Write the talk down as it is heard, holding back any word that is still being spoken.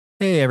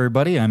Hey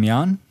everybody, I'm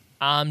Jan.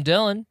 I'm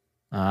Dylan.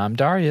 I'm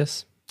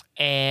Darius.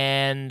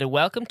 And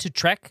welcome to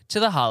Trek to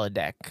the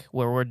Holodeck,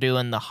 where we're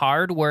doing the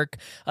hard work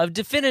of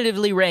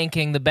definitively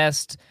ranking the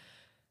best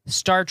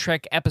Star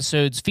Trek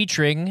episodes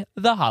featuring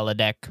the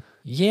holodeck.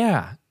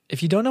 Yeah,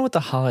 if you don't know what the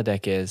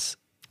holodeck is,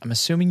 I'm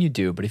assuming you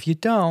do, but if you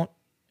don't,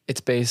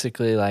 it's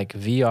basically like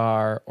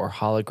VR or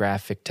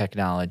holographic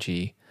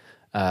technology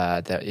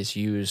that is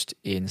used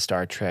in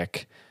Star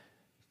Trek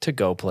to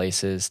go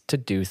places, to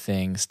do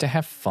things, to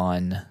have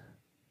fun.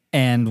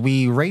 And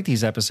we rate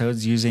these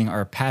episodes using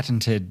our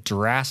patented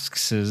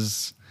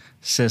Drask's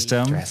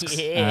system.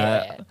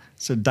 Yeah.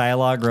 So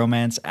dialogue,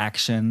 romance,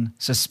 action,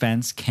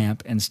 suspense,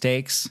 camp, and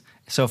stakes.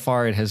 So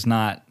far, it has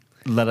not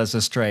led us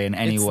astray in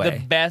any way. It's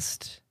the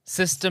best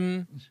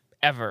system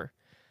ever.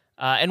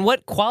 And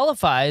what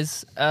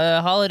qualifies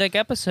a holodeck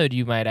episode,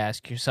 you might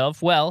ask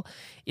yourself? Well,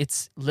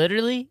 it's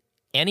literally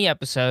any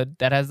episode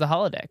that has the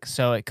holodeck.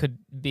 So it could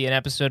be an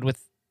episode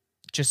with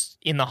just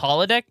in the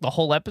holodeck, the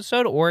whole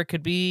episode, or it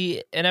could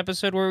be an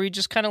episode where we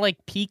just kind of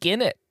like peek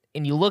in it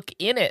and you look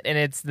in it and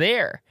it's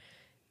there.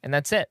 And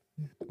that's it.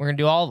 We're going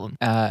to do all of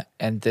them.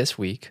 And this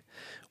week,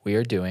 we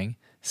are doing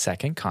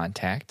Second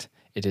Contact.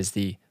 It is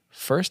the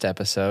first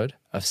episode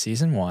of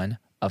Season 1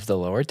 of The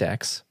Lower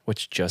Decks,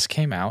 which just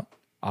came out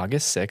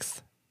August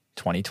 6th,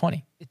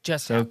 2020. It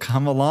just So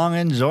come along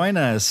and join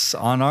us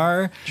on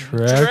our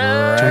Trek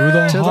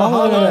to the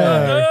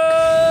holodeck.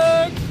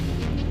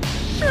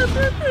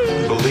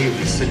 I believe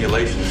these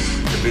simulations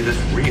to be this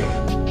real.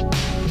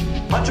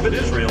 Much of it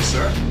is real,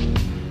 sir.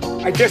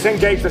 I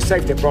disengage the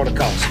safety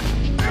protocols.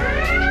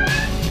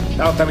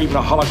 Not that even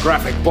a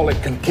holographic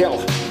bullet can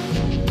kill.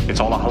 It's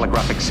all a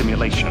holographic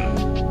simulation.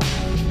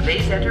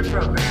 Please enter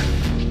program.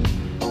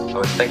 I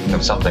was thinking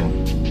of something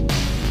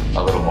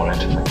a little more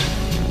intimate.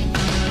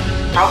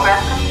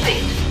 Program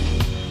complete.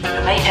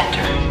 You may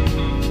enter.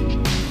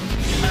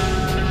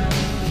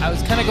 I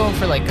was kind of going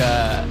for like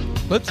a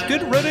let's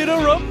get ready to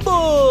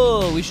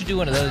rumble. We should do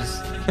one of those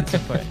at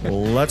some point.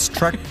 Let's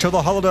trek to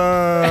the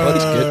holodeck.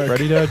 Let's get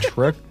ready to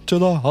trek to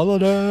the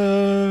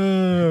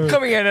holodeck.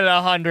 Coming in at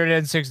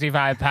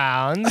 165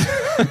 pounds.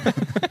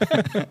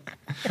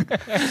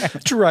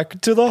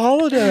 Trek to the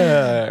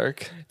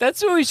holodeck.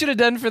 That's what we should have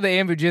done for the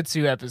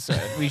Ambujitsu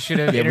episode. We should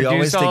have Yeah, we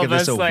always introduced all think of of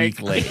this us a like,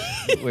 week late.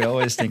 We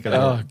always think of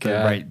Oh, the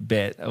God. right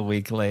bit a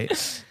week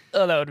late.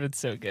 oh, that would have been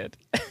so good.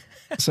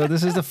 So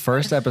this is the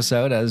first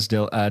episode, as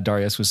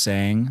Darius was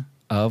saying,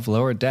 of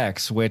Lower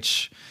Decks,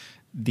 which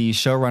the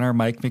showrunner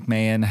Mike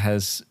McMahon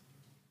has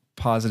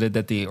posited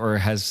that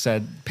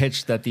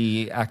pitched that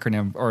the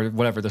acronym or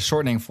whatever the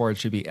shortening for it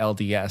should be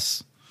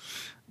LDS,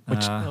 Which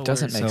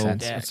doesn't make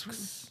sense.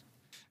 Decks.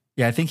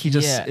 Yeah, I think he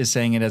just Yeah. is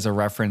saying it as a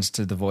reference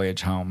to the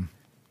voyage home.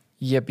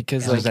 Yeah,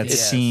 because There's like that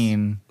it's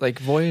scene. like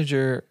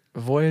Voyagers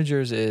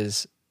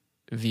is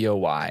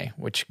VOY,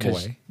 which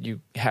because Boy.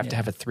 you have to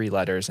have a 3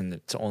 letters and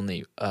it's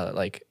only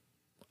like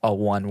a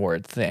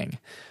 1-word thing.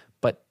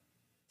 But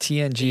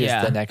TNG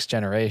Yeah. is the next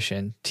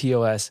generation.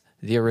 TOS,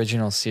 the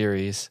original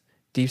series.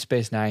 Deep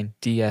Space Nine,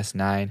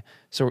 DS9.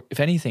 So if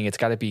anything, it's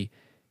got to be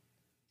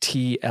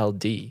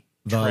TLD.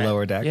 The Trek.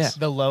 Lower Decks. Yeah.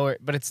 The lower,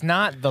 but it's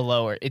not the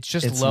lower. It's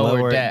just It's lower,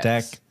 Lower decks.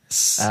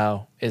 Decks.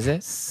 Oh, is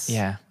it?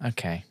 Yeah.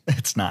 Okay.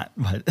 It's not,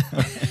 but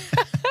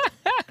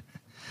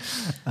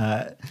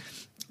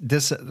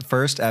this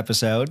first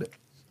episode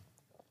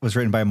was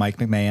written by Mike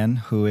McMahon,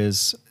 who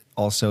is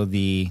also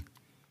the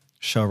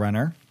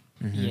showrunner.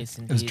 Yes,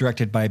 It was indeed.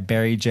 directed by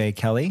Barry J.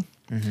 Kelly,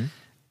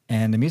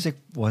 and the music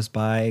was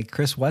by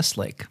Chris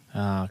Westlake.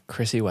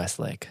 Chrissy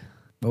Westlake.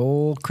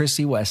 Oh,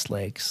 Chrissy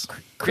Westlakes.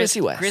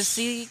 Chrissy West.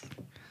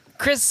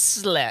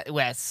 Chris Lake.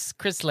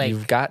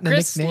 You've gotten a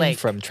Chris nickname Lake.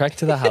 from Trek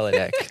to the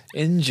Holodeck.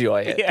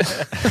 Enjoy it.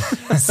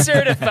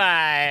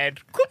 Certified.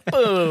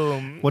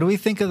 Boom. What do we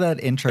think of that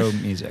intro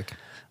music?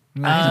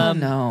 I don't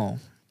know.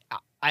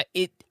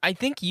 I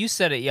think you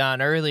said it,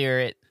 Jan, earlier.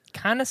 It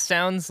kind of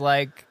sounds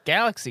like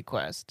Galaxy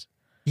Quest,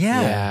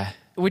 Yeah.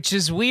 which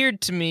is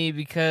weird to me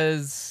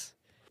because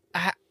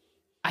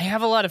I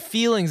have a lot of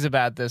feelings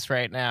about this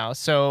right now.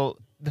 So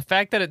the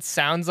fact that it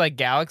sounds like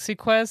Galaxy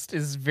Quest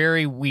is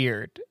very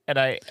weird,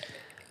 and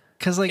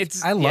Because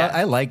It's- I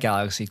yeah. like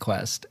Galaxy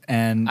Quest,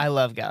 and I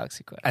love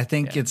Galaxy Quest. I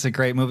think it's a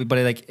great movie.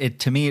 But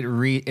to me,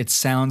 it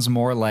sounds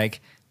more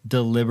like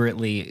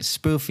deliberately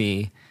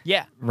spoofy,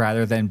 Yeah.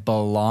 rather than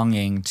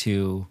belonging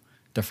to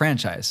the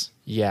franchise.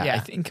 Yeah, Yeah. I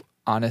think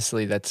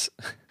honestly that's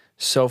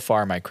so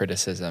far my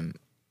criticism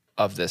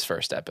of this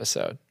first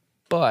episode.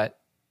 But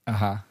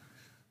yeah,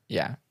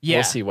 Yeah,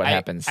 we'll see what I-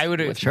 happens I would-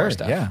 with Sure, more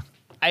stuff. yeah.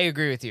 I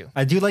agree with you.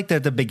 I do like that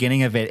at the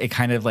beginning of it, it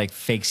kind of like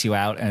fakes you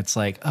out, and it's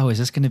like, oh, is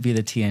this going to be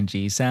the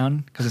TNG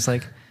sound? Because it's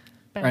like,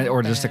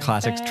 or just a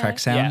classic Trek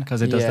sound, Yeah.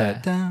 because it does Yeah.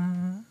 that.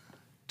 Dun,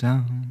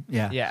 dun.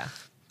 Yeah. Yeah.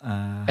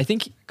 I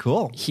think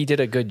Cool. he did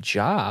a good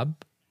job.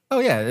 Oh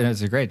yeah, it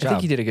was a great I job.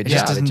 think he did a good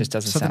job. It just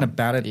doesn't something sound-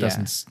 about it yeah.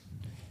 doesn't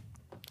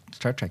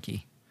Star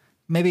Trek-y.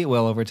 Maybe it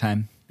will over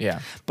time. Yeah.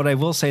 But I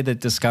will say that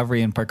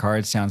Discovery and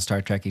Picard sound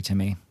Star Trek-y to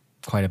me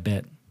quite a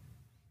bit.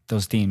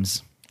 Those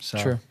themes. So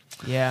True.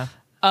 Yeah.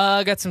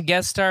 Got some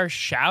guest star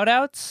shout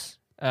outs.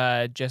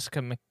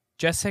 Jessica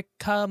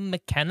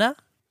McKenna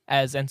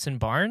as Ensign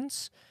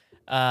Barnes.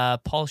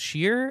 Paul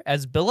Scheer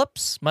as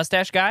Billups,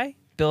 mustache guy.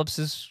 Billups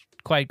is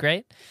quite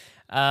great.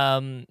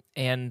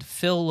 And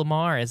Phil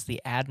Lamar as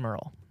the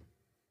Admiral.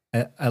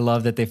 I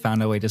love that they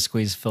found a way to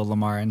squeeze Phil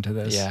Lamar into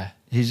this. Yeah.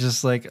 He's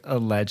just like a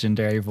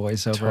legendary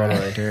voiceover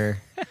actor.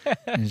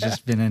 He's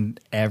just been in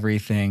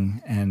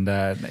everything. And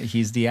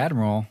he's the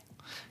Admiral.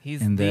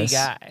 He's in the this.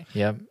 guy.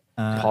 Yep.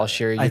 Paul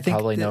Scheer, I you think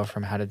probably that- know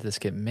from How Did This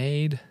Get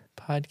Made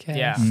podcast.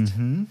 Yeah.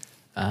 Mm-hmm.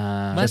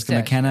 Uh, Jessica Mustache.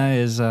 McKenna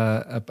is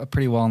a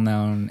pretty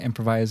well-known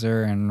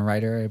improviser and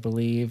writer, I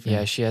believe.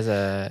 yeah, she has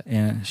a.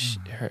 Yeah.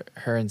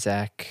 Her and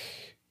Zach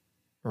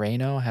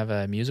Reno have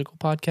a musical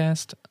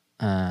podcast.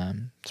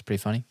 It's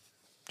pretty funny.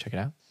 Check it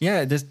out.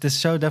 Yeah, this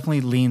show definitely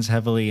leans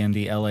heavily in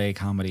the LA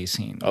comedy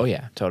scene. Oh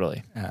yeah,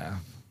 totally.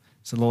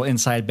 It's a little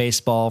inside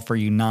baseball for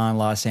you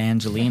non-Los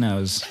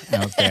Angelinos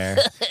out there.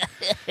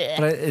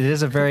 But it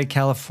is a very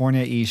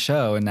California-y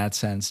show in that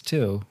sense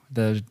too.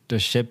 The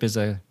ship is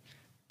a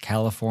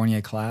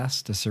California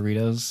class. The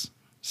Cerritos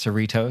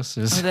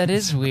is. Oh, that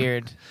is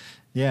weird.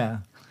 Yeah.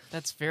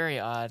 That's very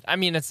odd. I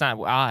mean, it's not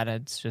odd.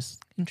 It's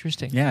just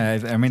interesting. Yeah,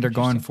 I mean they're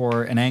going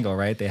for an angle,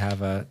 right? They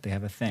have a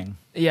thing.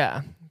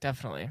 Yeah,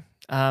 definitely.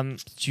 Do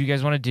you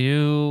guys want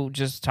to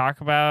just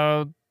talk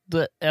about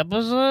the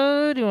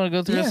episode? Do you want to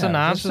go through a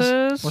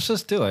synopsis? Let's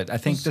just do it. I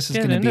think Let's this is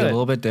get going to be into a it.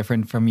 little bit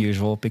different from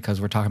usual because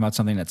we're talking about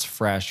something that's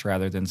fresh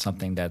rather than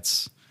something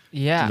that's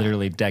Yeah.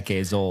 literally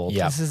decades old.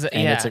 Yeah, This is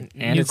and yeah, it's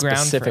new it's ground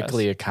for us.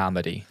 specifically a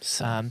comedy.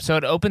 So. So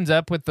it opens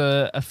up with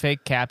a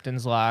fake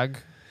captain's log,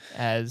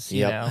 as you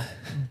Yep. know,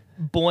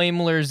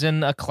 Boimler's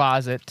in a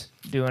closet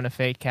doing a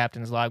fake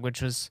captain's log,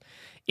 which was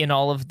in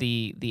all of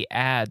the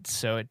ads,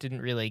 so it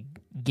didn't really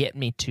get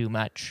me too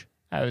much.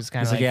 I was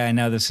kind It's of like, yeah, I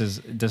know this.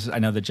 I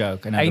know the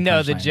joke. I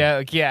know the punchline.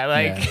 joke. Yeah,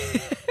 like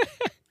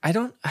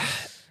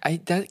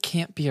That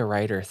can't be a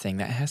writer thing.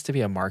 That has to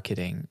be a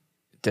marketing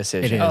It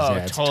decision. is. Oh,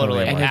 yeah, it's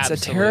totally. And it's a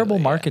Absolutely, terrible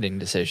yeah. marketing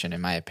decision,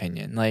 in my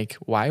opinion. Like,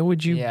 why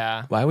would you?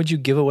 Yeah. Why would you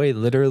give away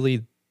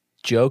literally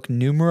joke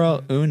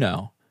numero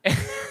uno?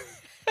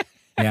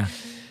 Yeah,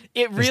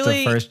 it it's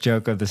really the first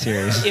joke of the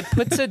series. it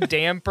puts a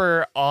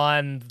damper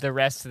on the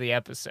rest of the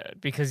episode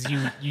because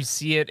you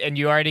see it and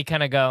you already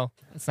kind of go,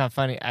 it's not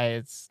funny.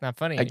 It's not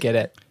funny. I get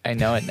it. I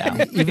know it now.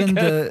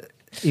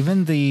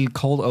 even the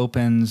cold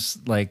opens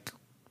like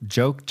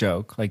joke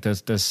like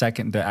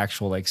the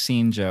actual like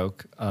scene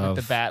joke of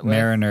the batleth?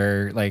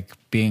 Mariner like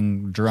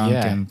being drunk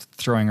Yeah. and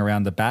throwing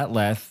around the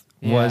batleth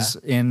was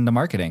in the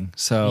marketing.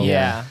 So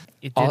Yeah,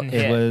 it didn't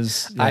hit. it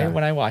was. Yeah.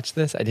 When I watched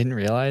this, I didn't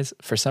realize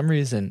for some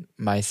reason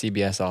my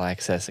CBS All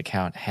Access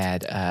account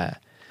had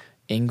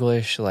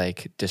English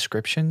like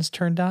descriptions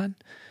turned on.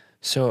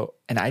 So,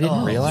 and I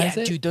didn't realize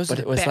yeah, it, dude, those but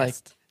are it the was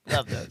best.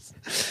 Love those.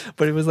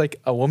 but it was like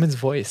a woman's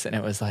voice, and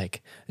it was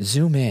like,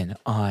 zoom in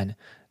on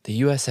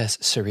the USS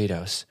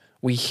Cerritos.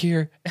 We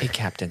hear a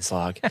captain's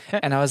log,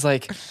 and I was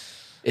like,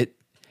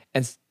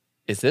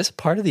 is this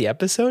part of the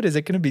episode? Is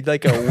it going to be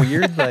like a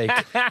weird like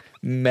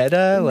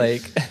meta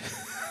like?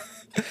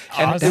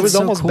 And That's it was so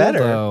almost cool, better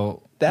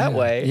though. that Yeah.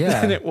 way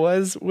Yeah. than it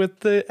was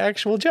with the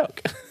actual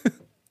joke.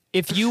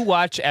 If you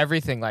watch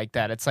everything like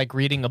that, it's like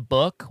reading a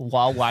book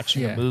while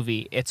watching Yeah. a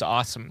movie. It's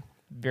awesome.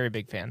 Very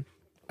big fan.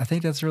 I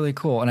think that's really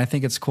cool, and I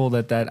think it's cool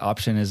that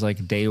option is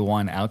like day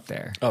one out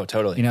there. Oh,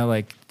 totally. You know,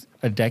 like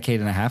a decade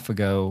and a half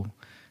ago,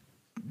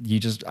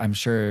 I'm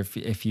sure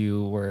if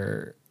you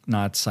were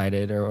not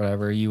sighted or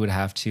whatever, you would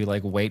have to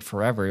like wait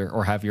forever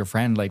or have your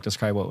friend like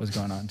describe what was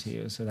going on to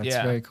you. So that's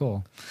Yeah. very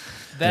cool.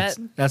 That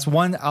That's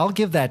one. I'll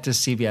give that to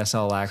CBS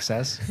All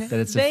Access. That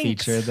it's a Thanks.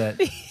 feature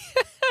that.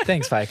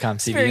 Thanks, Viacom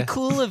it's very CBS.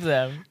 cool of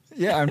them.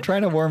 Yeah, I'm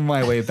trying to worm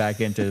my way back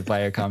into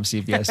Viacom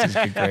CBS's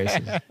good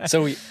graces.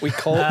 So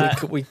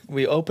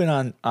we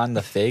open on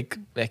the fake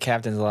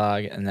captain's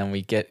log, and then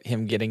we get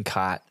him getting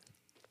caught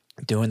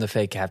doing the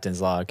fake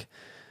captain's log,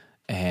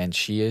 and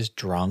she is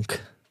drunk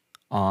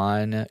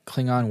on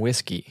Klingon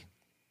whiskey,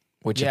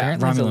 which Yeah,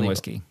 apparently is Romulan illegal.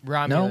 whiskey.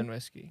 Romulan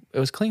whiskey. It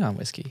was Klingon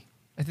whiskey.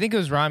 I think it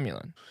was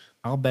Romulan.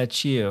 I'll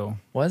bet you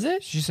Was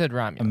it? She said a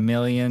Romulan.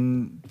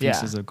 million Yeah.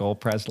 pieces of gold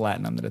pressed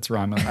latinum that it's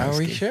Romulan Are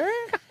we whiskey. sure?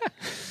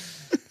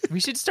 We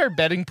should start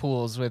betting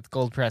pools with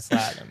gold press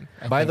platinum.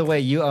 By the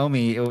way, you owe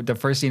me. The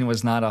first scene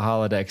was not a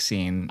holodeck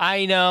scene.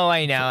 I know.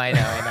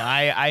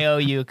 I owe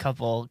you a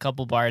couple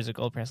bars of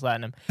gold press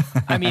platinum.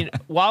 I mean,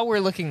 while we're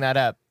looking that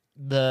up,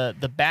 the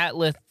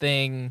batleth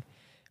thing,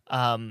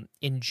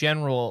 in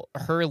general,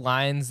 her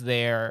lines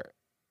there.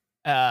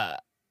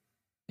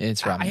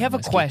 It's Romulan I have a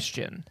whiskey.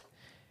 question.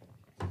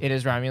 It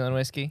is Romulan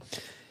whiskey.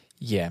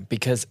 Yeah,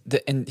 because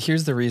and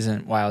here's the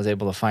reason why I was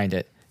able to find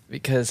it.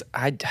 Because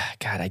I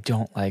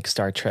don't like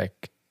Star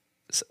Trek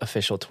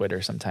official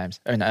Twitter sometimes.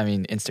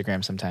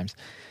 Instagram sometimes.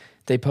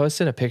 They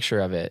posted a picture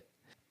of it,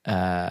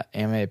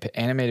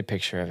 animated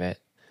picture of it,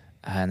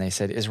 and they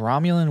said, "Is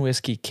Romulan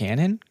whiskey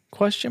canon?" ?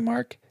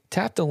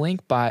 Tap the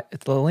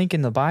link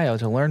in the bio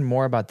to learn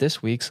more about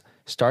this week's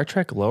Star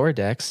Trek Lower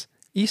Decks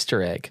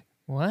Easter egg.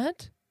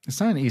 What? It's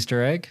not an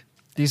Easter egg.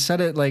 You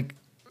said it like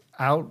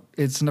out.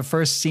 It's in the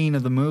first scene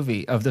of the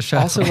movie of the show.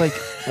 Also, like,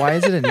 why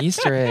is it an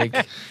Easter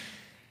egg?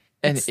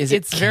 And is it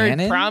It's very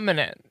canon?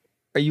 prominent.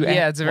 Are you?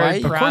 Yeah, it's very why-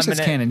 of course it's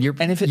prominent. canon.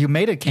 And if you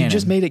made it canon. You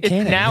just made it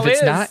canon. now if it's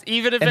is, not,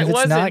 even if and it if it's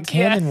wasn't, not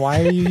canon, yeah.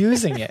 why are you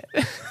using it?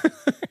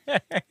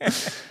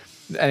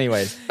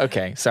 Anyways,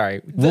 okay,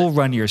 sorry. We'll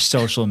run your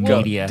social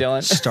media,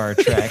 Dylan. Star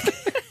Trek.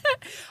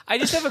 I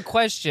just have a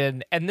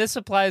question, and this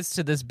applies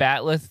to this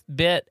Batleth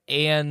bit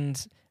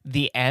and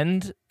the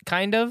end,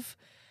 kind of.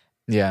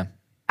 Yeah.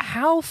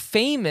 How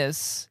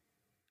famous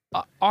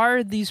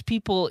are these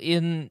people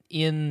in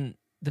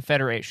the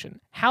Federation?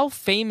 How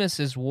famous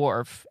is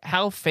Worf?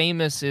 How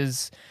famous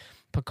is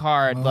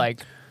Picard?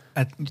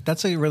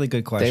 That's a really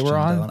good question. They were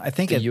on Dylan. I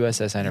think the it,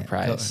 USS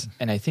Enterprise,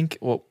 and I think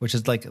which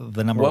is like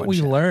the number what one. we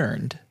ship.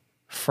 learned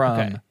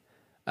from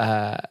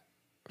Okay.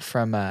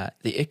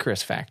 the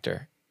Icarus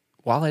Factor,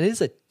 while it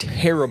is a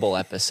terrible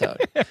episode,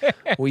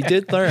 we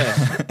did learn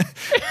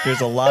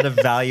There's a lot of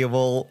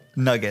valuable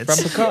nuggets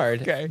from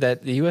Picard Okay.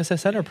 that the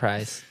USS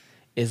Enterprise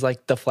is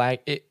like the flag.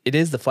 It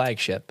is the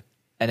flagship,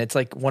 and it's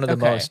like one of the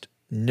Okay. most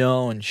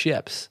known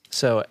ships.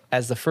 So,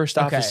 as the first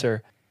Okay.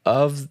 officer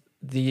of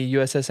the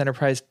USS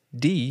Enterprise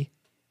D,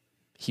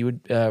 he would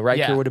Riker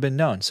Yeah. would have been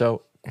known.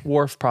 So,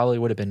 Worf probably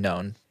would have been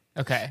known.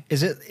 Okay.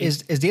 Is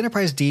the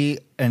Enterprise D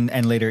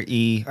and later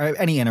E or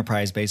any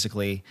Enterprise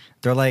basically?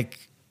 They're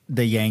like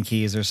the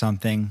Yankees or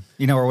something,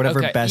 or whatever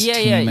Okay. best Yeah,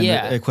 team yeah, in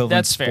yeah. the equivalent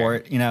That's fair.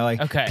 sport.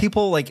 Okay.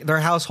 People like their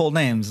household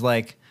names.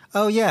 Like,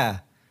 oh yeah,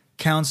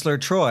 Counselor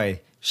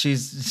Troy.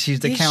 She's the Is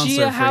she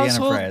counselor a for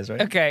household? the Enterprise,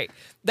 right? Okay.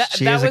 That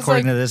She that is was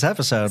according like to this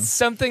episode.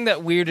 something that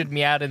weirded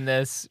me out in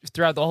this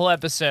throughout the whole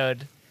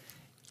episode.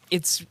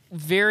 It's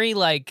very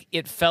like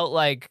it felt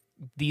like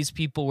these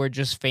people were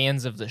just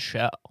fans of the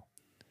show.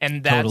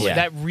 And Totally.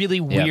 that really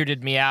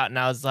weirded me out. And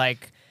I was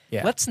like,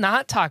 Yeah. let's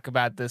not talk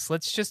about this.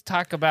 Let's just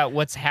talk about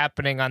what's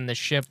happening on the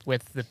ship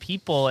with the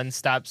people and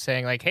stop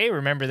saying like, hey,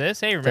 remember this?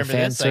 Hey, remember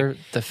this? Like,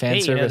 The fan hey,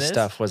 you know service this?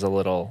 stuff was a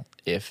little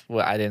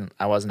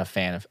I wasn't a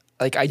fan of.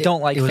 Like, I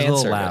don't like it was a fan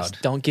little service. loud.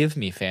 Don't give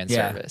me fan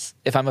Yeah. service.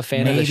 If I'm a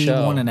fan of the Maybe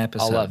show, one an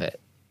episode. I'll love it.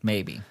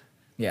 Maybe.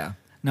 Yeah.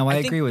 No, I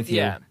think- agree with you.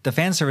 yeah. The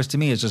fan service to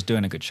me is just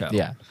doing a good show.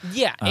 Yeah.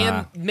 Yeah,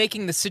 and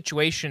making the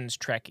situations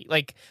trekky.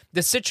 Like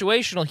the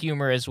situational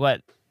humor is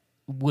what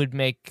would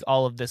make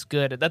all of this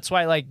good. That's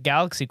why like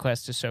Galaxy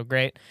Quest is so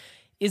great.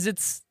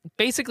 It's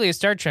basically a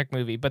Star Trek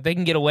movie, but they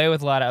can get away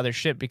with a lot of other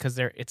shit because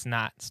it's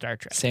not Star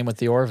Trek. Same with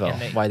the Orville.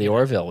 And they- Why the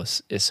Orville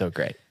is so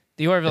great.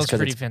 The Orville's 'cause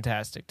pretty it's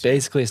fantastic too.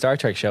 Basically a Star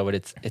Trek show, but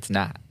it's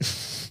not.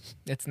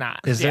 It's not.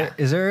 Is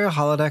there a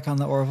holodeck on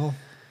the Orville?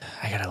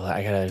 I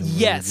gotta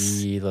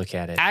Yes. look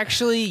at it.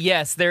 Actually,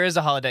 yes, there is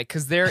a holodeck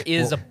because there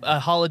is a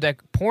holodeck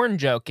porn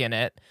joke in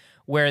it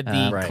where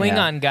the Right.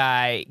 Klingon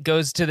guy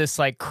goes to this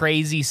like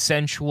crazy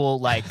sensual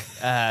like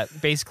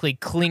basically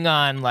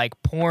Klingon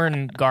like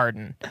porn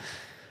garden.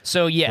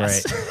 So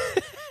yes,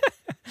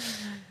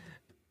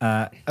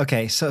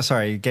 Okay, so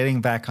sorry. Getting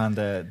back on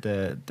the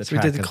So we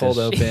track did the of cold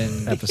this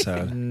open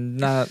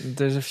episode.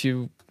 There's a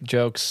few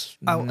jokes,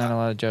 Oh, not a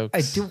lot of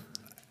jokes.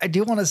 I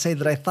do want to say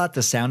that I thought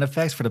the sound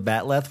effects for the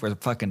Batleth were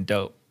fucking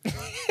dope. they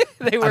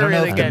I were don't really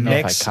know if I the don't good. know if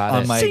I mix caught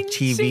on it. my Sing,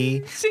 TV,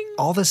 sing, sing.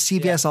 all the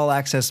CBS All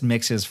Access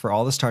mixes for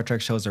all the Star Trek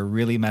shows are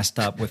really messed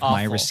up with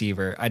my Awful.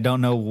 receiver. I don't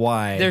know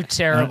why. They're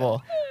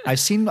terrible. I've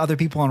seen other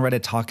people on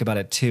Reddit talk about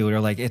it too. They're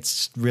like,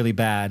 it's really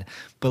bad.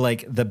 But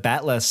like the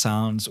Batleth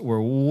sounds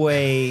were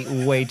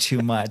way too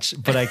much.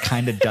 But I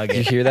kind of dug Did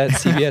you it. hear that?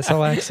 CBS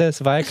All Access,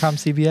 Viacom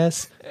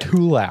CBS, too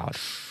loud.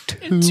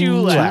 Too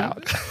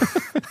loud.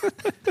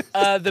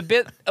 One of the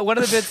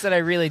bits that I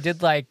really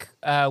did like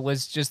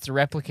was just the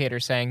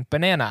replicator saying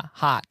 "banana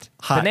hot,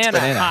 Hot. banana,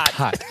 Banana hot."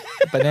 hot.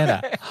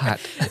 Banana hot.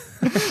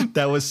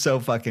 That was so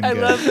fucking I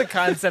good. love the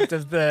concept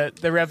of the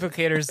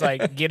replicators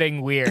like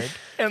getting weird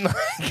and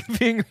like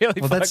being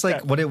really. Well, that's fucked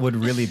like up. what it would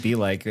really be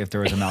like if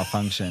there was a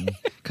malfunction.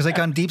 Because like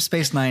on Deep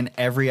Space Nine,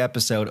 every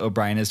episode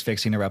O'Brien is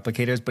fixing the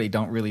replicators, but you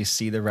don't really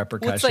see the Well,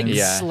 repercussions. it's like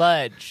Yeah.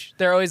 sludge.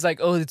 They're always like,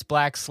 "Oh, it's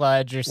black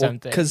sludge" or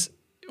something. Because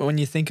when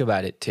you think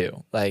about it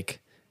too, like,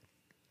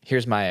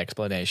 here's my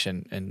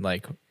explanation and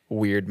like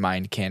weird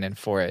mind canon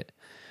for it.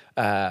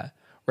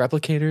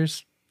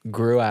 Replicators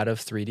grew out of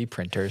 3D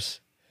printers.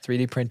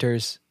 3D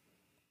printers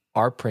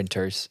are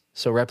printers.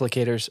 So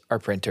replicators are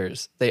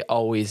printers. They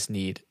always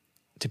need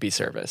to be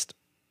serviced.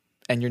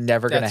 And you're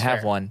never going to That's have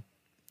fair. one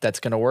that's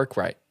going to work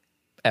right,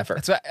 ever.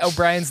 That's why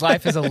O'Brien's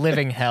life is a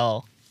living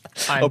hell.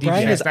 On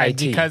O'Brien DBS is Nine IT.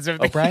 because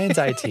of O'Brien's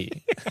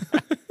IT.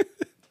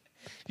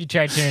 you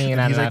try turning it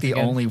on. He's and like off the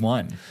again. only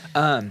one.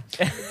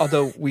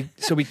 Although we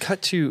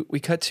cut to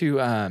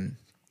I'm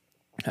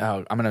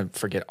gonna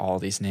forget all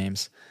these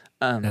names.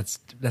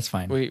 That's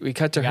fine. We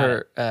cut to Got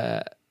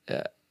her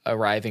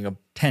arriving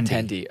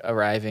Tendi.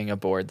 arriving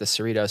aboard the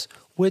Cerritos,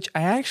 which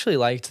I actually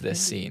liked this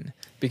scene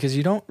because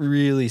you don't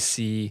really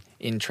see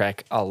in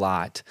Trek a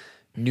lot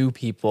new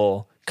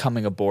people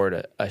coming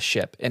aboard a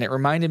ship, and it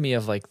reminded me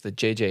of like the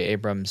J.J.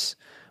 Abrams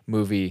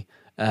movies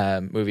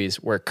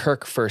where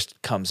Kirk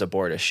first comes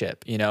aboard a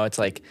ship. You know, it's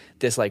like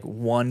this like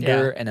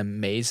wonder Yeah. and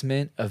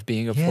amazement of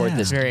being aboard Yeah.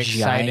 this Very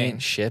giant exciting.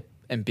 ship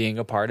and being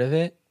a part of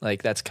it,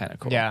 like that's kind of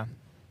cool. Yeah.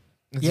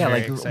 It's yeah,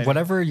 very like exciting.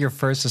 whatever your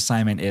first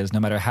assignment is, no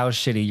matter how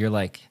shitty, you're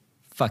like,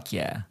 fuck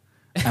yeah,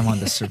 I'm on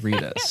the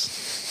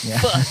Cerritos. Yeah,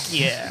 Fuck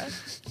yeah.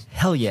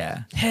 hell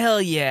yeah.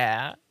 Hell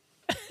yeah.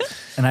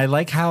 And I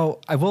like how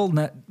I will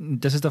not.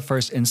 This is the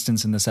first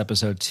instance in this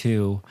episode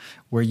too,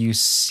 where you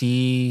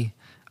see,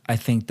 I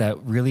think,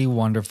 that really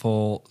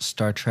wonderful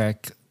Star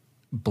Trek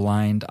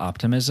blind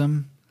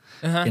optimism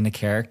in the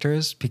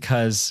characters,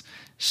 because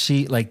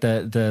she, like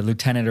the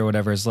lieutenant or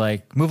whatever, is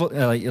like move,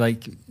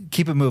 like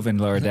keep it moving,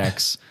 lower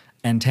decks.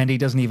 And Tendi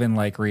doesn't even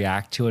like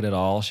react to it at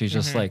all. She's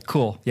just like,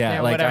 cool. Yeah.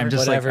 Yeah, like whatever. I'm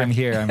just Whatever. like, I'm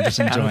here. I'm just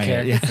enjoying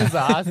care. it. Yeah. This is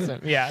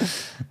awesome. Yeah.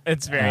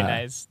 It's very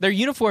nice. Their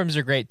uniforms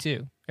are great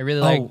too. I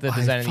really like the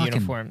design of the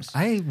uniforms.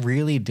 I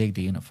really dig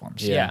the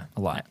uniforms. Yeah.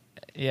 A lot.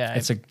 Yeah.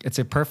 It's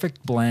a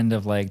perfect blend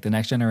of like the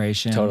Next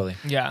Generation. Totally.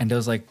 Yeah. And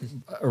those like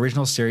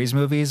original series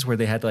movies where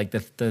they had like the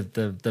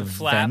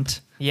flap.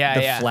 vent. Yeah,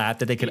 The yeah. flap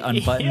that they could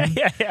unbutton.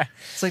 yeah.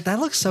 It's like that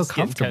looks so getting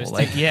comfortable. toasted.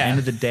 Like at the Yeah. end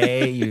of the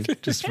day, you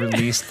just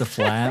release the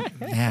flap.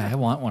 Yeah, I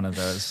want one of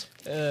those.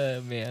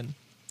 Man.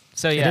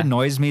 So It yeah.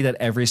 annoys me that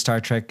every Star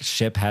Trek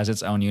ship has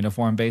its own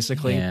uniform,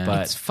 basically, Yeah.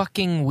 but It's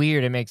fucking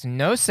weird. It makes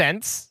no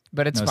sense,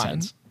 but it's no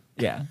fine. sense.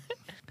 Yeah.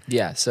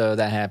 Yeah, so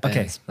that happens.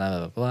 Okay.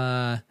 Blah,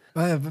 blah,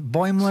 blah.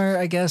 Boimler,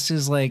 I guess,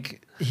 is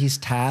like he's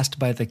tasked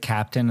by the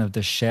captain of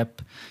the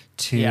ship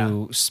to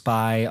Yeah.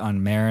 spy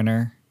on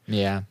Mariner.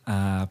 Yeah.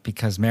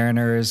 Because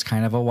Mariner is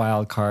kind of a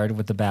wild card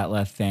with the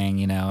Batleth thing,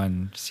 you know,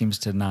 and seems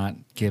to not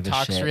give a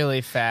Talks shit.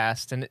 really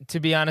fast, and to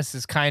be honest,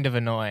 is kind of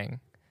annoying.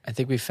 I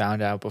think we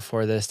found out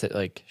before this that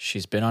like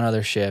she's been on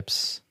other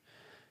ships.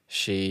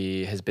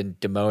 She has been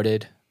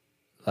demoted,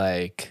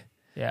 like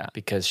Yeah.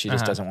 because she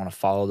just doesn't want to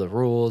follow the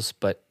rules,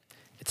 but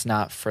it's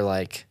not for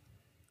like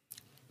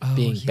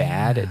being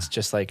bad. It's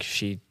just like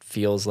she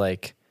feels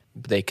like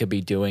they could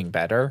be doing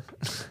better.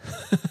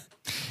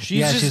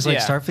 She's like,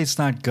 Starfleet's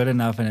not good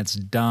enough and it's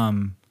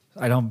dumb.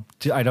 I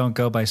don't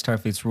go by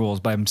Starfleet's rules,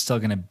 but I'm still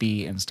going to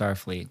be in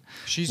Starfleet.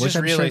 She's which just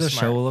I'm really sure the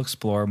smart. show will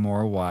explore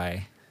more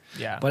why.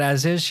 Yeah. But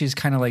as is, she's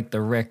kind of like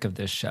the Rick of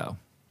this show,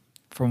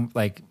 from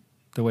like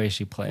the way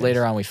she plays.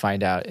 Later on, we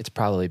find out it's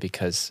probably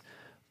because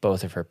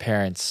both of her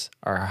parents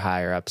are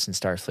higher ups in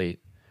Starfleet.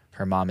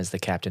 Her mom is the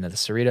captain of the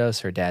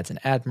Cerritos. Her dad's an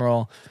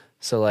admiral.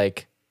 So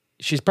like,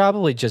 she's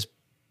probably just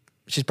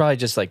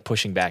like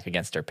pushing back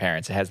against her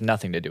parents. It has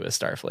nothing to do with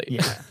Starfleet.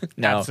 Yeah.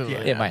 No,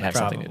 Absolutely it might have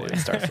something to do Probably.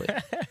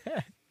 with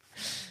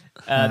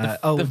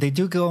Starfleet. They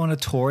do go on a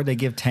tour. They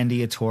give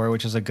Tendi a tour,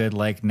 which is a good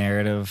like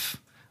narrative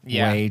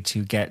way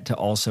to get to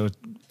also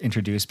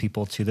introduce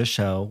people to the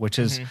show, which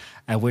is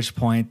at which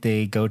point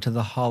they go to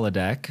the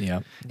holodeck,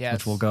 Yep. Yes.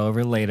 which we'll go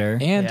over later.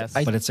 And Yes.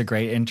 but it's a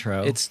great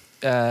intro. it's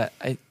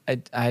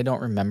I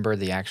don't remember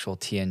the actual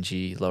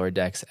TNG Lower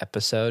Decks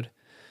episode,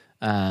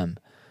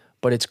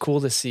 but it's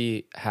cool to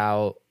see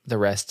how the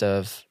rest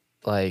of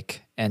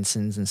like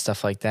ensigns and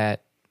stuff like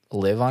that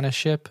live on a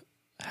ship.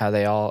 How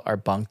they all are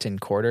bunked in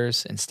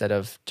quarters instead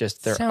of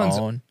just their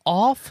Sounds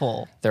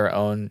awful.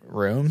 own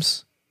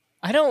rooms.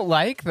 I don't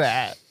like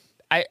that.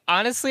 I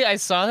honestly, I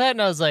saw that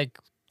and I was like,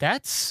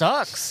 that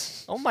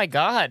sucks. Oh my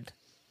God.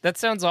 That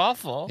sounds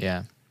awful.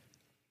 Yeah.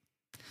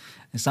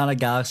 It's not a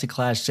Galaxy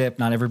class ship.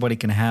 Not everybody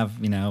can have,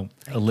 you know,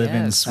 a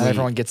live-in guess. suite. Not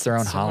everyone gets their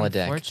own So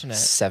holodeck. unfortunate.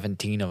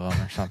 17 of them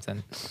or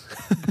something.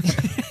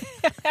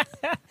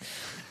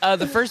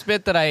 The first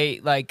bit that I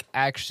like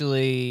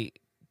actually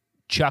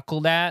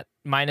chuckled at,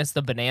 minus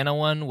the banana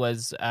one,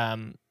 was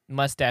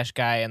mustache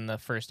guy and the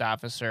first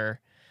officer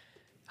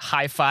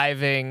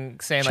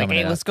high-fiving, saying like, Chumming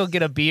hey, it let's up. go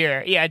get a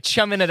beer. Yeah,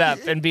 chumming it up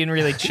and being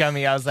really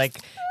chummy. I was like,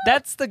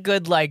 that's the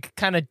good, like,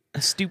 kind of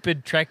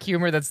stupid Trek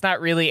humor that's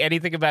not really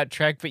anything about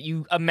Trek, but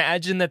you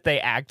imagine that they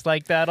act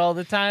like that all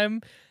the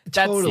time.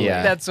 Totally.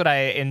 Yeah. That's what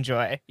I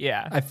enjoy.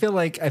 Yeah. I feel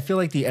like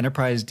the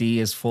Enterprise D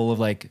is full of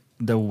like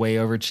the way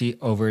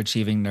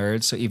overachieving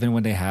nerds. So even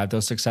when they have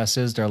those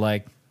successes, they're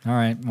like, all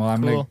right, well,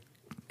 I'm Cool.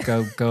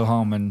 gonna go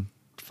home and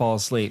fall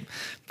asleep.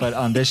 But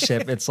on this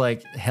ship, it's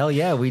like, hell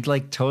yeah, we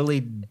like totally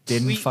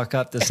didn't fuck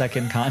up the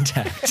second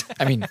contact.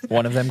 I mean,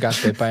 one of them got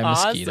bit by a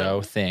Awesome.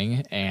 mosquito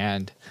thing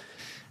and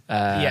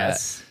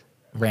Yes.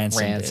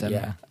 Ransom.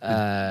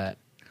 yeah.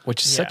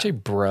 Which is such Yeah. a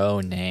bro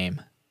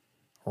name.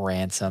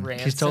 Ransom.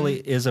 He totally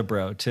is a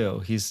bro too.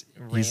 He's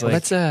Well, like,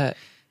 that's a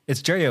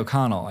it's Jerry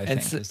O'Connell, I think,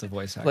 it's is the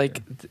voice actor.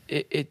 like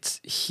it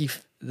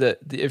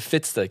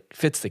fits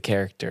the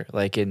character.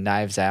 Like in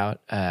Knives Out,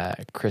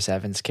 Chris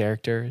Evans'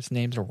 character, his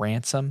name's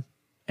Ransom,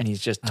 and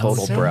he's just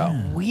total So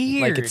bro.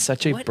 weird. Like it's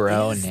such a What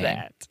bro is name.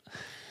 that?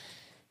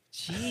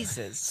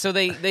 Jesus. So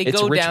they It's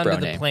go a rich down bro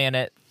to the name.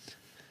 planet.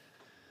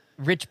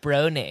 Rich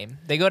bro name.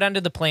 They go down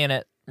to the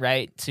planet,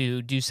 right,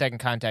 to do second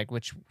contact,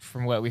 which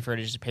from what we've heard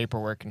is just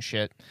paperwork and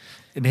shit.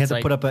 and they had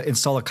it's to like-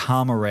 install a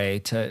comm array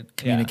to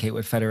communicate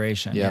with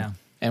Federation. Yep. Yeah.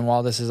 And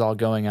while this is all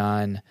going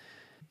on,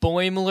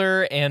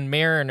 Boimler and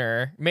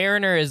Mariner.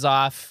 Mariner is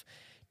off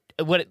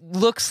what it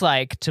looks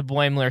like to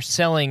Boimler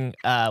selling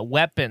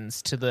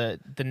weapons to the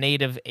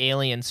native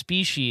alien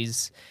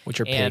species. which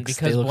are and pigs,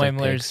 because they look like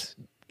Boimler's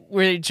pigs.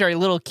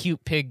 little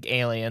cute pig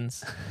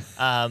aliens.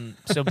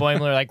 So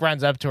Boimler like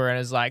runs up to her and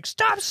is like,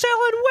 "Stop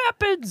selling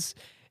weapons!"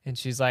 And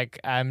she's like,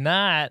 "I'm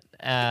not."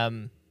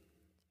 And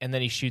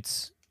then he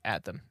shoots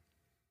at them.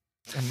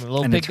 And the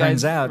little And it pig guys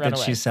turns out run that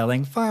away. she's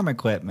selling farm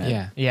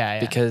equipment. Yeah.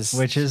 Because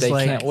Which is they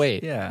like- can't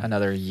wait yeah.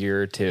 another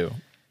year or two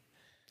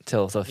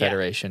till the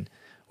Federation,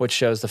 which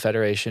shows the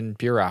Federation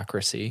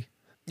bureaucracy.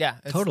 Yeah,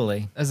 it's-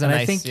 Totally. That's a And I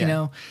nice- think,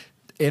 yeah.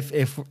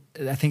 if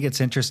I think it's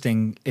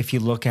interesting if you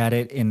look at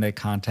it in the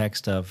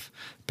context of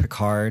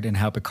Picard and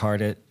how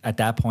Picard at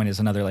that point is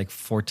another like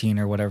 14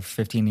 or whatever,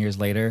 15 years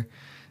later.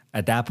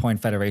 At that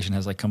point, Federation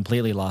has like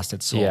completely lost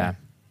its soul. Yeah.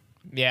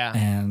 Yeah.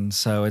 And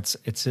so it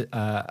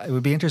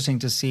would be interesting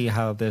to see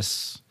how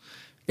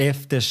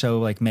if this show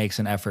like makes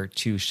an effort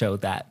to show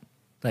that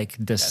like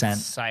That descent.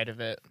 side of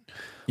it.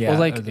 Yeah, Well,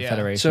 like- of the Yeah.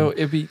 Federation. So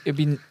it'd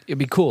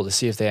be cool to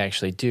see if they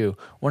actually do.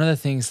 One of the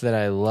things that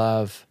I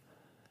love,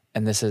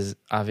 and this is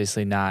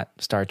obviously not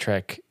Star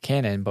Trek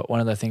canon, but one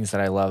of the things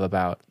that I love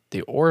about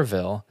the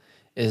Orville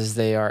is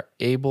they are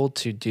able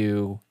to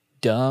do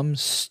dumb,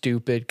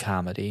 stupid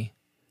comedy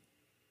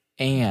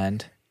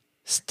and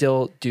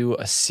still do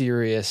a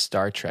serious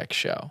Star Trek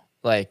show.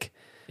 Like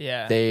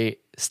Yeah. they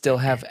still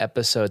have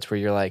episodes where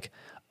you're like,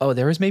 oh,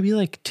 there was maybe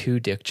like 2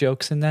 dick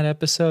jokes in that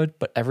episode,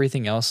 but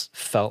everything else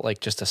felt like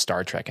just a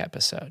Star Trek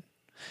episode.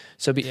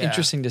 So it'd be Yeah.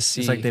 interesting to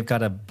see. it's like they've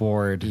got a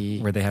board E-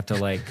 where they have to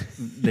like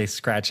they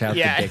scratch out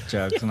Yeah. the dick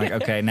jokes. I'm like,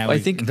 okay, now Well, I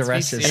we- think the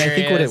rest is and I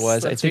think what it serious.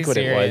 was, I Let's think be what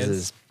it was serious.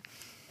 is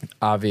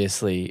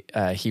obviously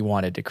he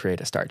wanted to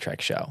create a Star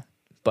Trek show,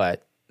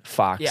 but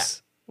Fox Yeah.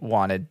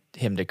 wanted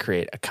him to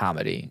create a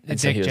comedy, and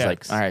so dick he was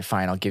jokes. like, "All right,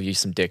 fine, I'll give you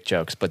some dick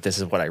jokes, but this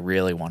is what I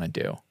really want to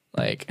do."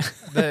 Like,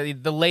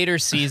 the later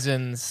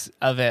seasons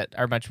of it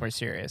are much more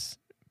serious.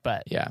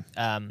 But yeah.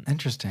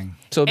 interesting.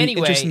 So it'd be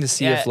Anyway, interesting to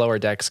see if yeah. Lower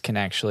Decks can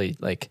actually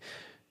like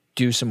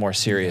do some more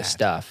serious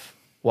stuff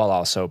while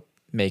also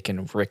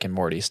making Rick and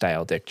Morty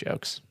style dick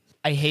jokes.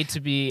 I hate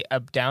to be a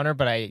downer,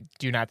 but I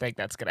do not think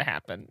that's going to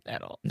happen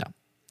at all. No.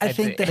 I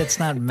think that it's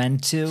not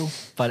meant to,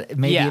 but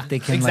maybe Yeah, if they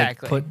can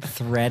exactly. like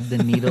thread the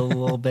needle a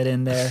little bit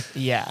in there.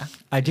 Yeah.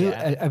 I do.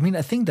 Yeah. I mean,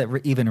 I think that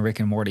even Rick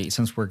and Morty,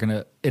 since we're going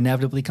to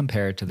inevitably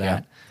compare it to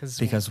that, 'Cause-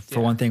 because for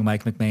yeah. one thing,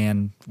 Mike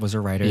McMahon was a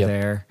writer Yep.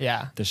 there.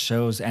 Yeah. The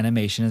show's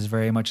animation is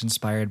very much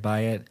inspired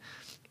by it.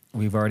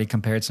 We've already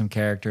compared some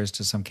characters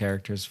to some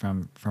characters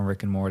from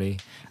Rick and Morty.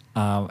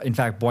 In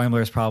fact,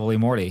 Boimler is probably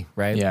Morty,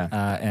 right? Yeah.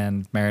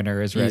 And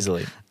Mariner is Rick.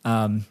 Easily.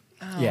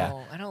 Yeah.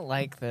 Oh, I don't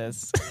like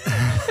this.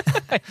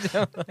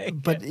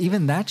 But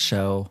even that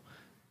show,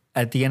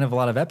 at the end of a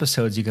lot of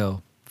episodes, you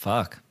go,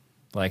 fuck.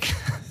 Like,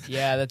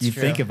 Yeah, that's you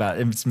true. think about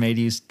it. It's made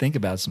you think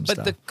about some But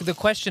stuff. the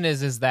question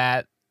is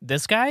that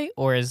this guy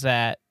or is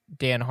that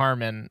Dan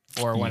Harmon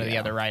or one of the Yeah.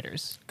 other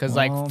writers? Because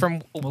Well, like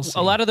from we'll see.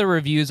 a lot of the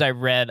reviews I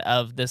read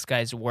of this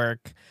guy's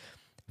work,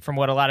 from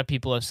what a lot of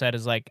people have said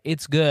is like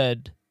it's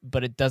good,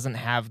 but it doesn't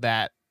have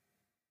that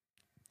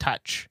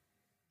touch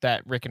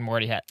that Rick and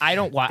Morty had. I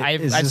don't.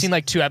 I've Is I've this- seen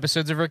like 2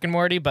 episodes of Rick and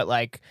Morty, but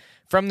like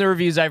from the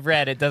reviews I've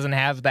read, it doesn't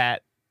have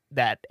that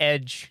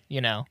edge.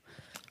 You know.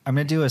 I'm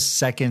going to do a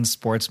second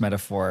sports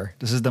metaphor.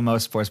 This is the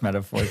most sports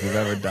metaphors we've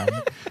ever done.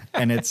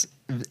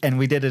 And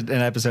we did an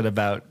episode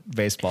about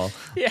baseball.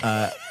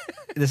 Yeah.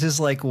 This is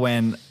like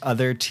when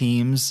other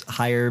teams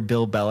hire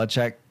Bill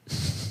Belichick,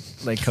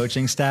 like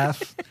coaching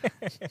staff,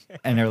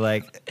 and they're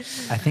like,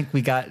 I think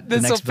we got the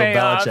This'll next Bill pay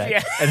off, Belichick.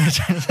 yeah. And it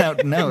turns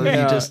out,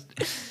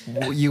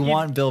 no, you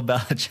want Bill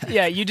Belichick.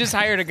 Yeah, you just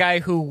hired a guy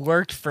who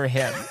worked for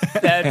him.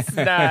 That's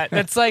not.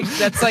 That's like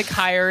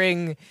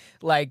hiring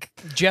like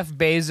Jeff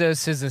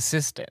Bezos'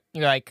 assistant.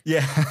 You're like,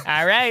 Yeah.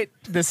 all right,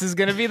 this is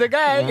gonna be the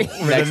guy.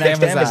 We're the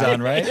next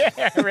Amazon, right?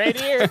 Yeah, right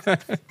here.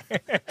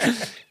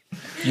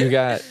 You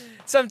got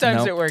Sometimes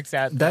Nope. it works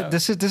out. though.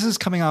 This is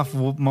coming off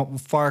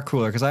far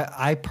cooler because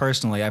I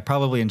personally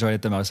probably enjoyed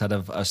it the most out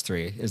of us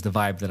three is the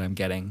vibe that I'm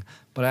getting.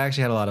 But I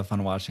actually had a lot of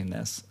fun watching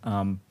this.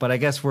 But I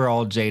guess we're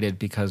all jaded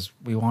because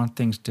we want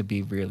things to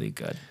be really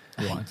good.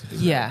 We want it to be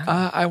really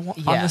yeah. on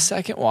Yeah. the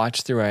second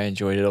watch through, I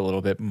enjoyed it a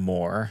little bit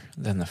more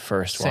than the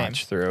first Same.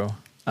 watch through.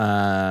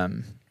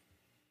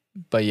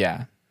 But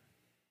yeah.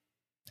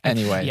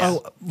 Anyway, Yeah.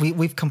 Oh,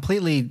 we've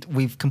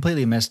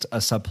completely missed a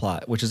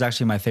subplot, which is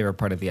actually my favorite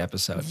part of the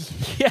episode.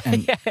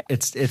 And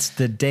it's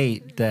the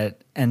date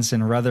that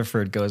Ensign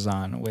Rutherford goes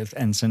on with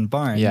Ensign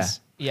Barnes. Yeah.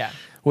 Yeah.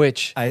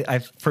 which I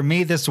for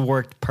me this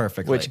worked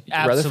perfectly. Rutherford's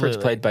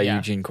Absolutely, played by yeah.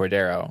 Eugene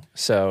Cordero,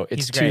 so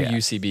it's He's two great.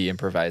 UCB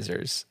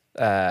improvisers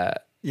Yeah.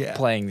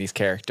 playing these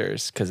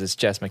characters because it's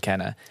Jess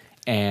McKenna,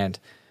 and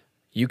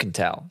you can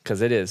tell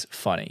because it is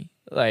funny.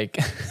 Like,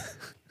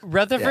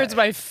 Rutherford's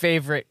my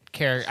favorite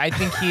character. I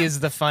think he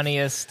is the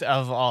funniest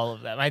of all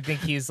of them. I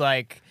think he's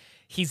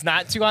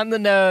not too on the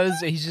nose.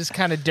 He's just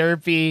kind of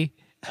derpy.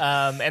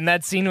 And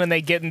that scene when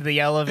they get into the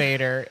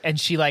elevator and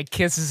she like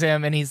kisses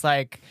him and she's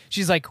like,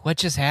 what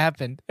just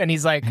happened? And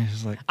he's like,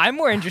 I'm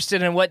more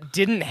interested in what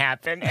didn't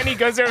happen. And he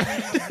goes over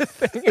to the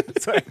thing.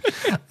 It's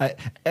like,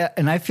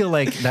 and I feel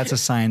like that's a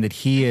sign that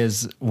he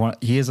is a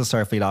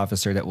Starfleet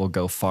officer that will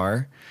go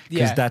far,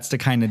 because that's the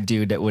kind of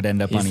dude that would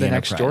end up on the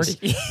next Enterprise.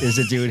 Geordi. Is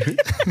a dude who,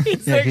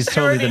 he's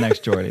totally the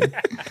next Geordi.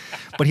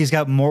 But he's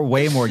got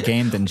way more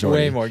game than Geordi.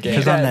 Way more game.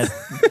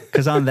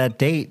 Because on that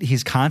date,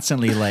 he's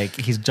constantly like,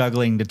 he's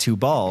juggling the two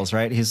balls,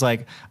 right? He's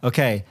like,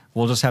 okay,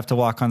 we'll just have to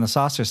walk on the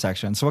saucer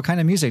section. So what kind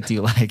of music do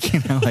you like? You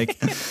know, like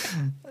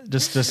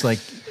just like,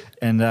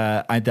 and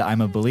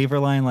I'm a believer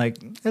line, like,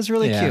 it's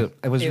really cute.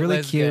 It was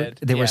really cute.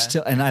 Good. They were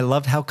still, and I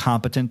loved how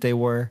competent they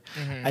were.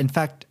 Mm-hmm. In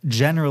fact,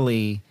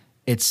 generally,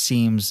 it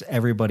seems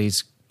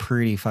everybody's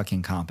pretty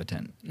fucking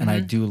competent. And I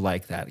do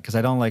like that, because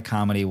I don't like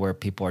comedy where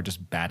people are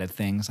just bad at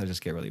things. I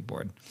just get really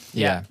bored.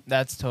 yeah,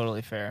 that's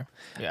totally fair.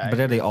 Yeah,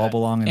 But they all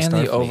belong in And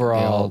Starfleet. the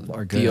overall, They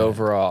all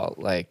are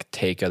good. like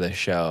take of the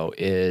show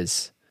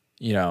is,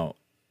 you know,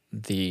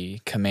 the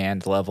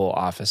command level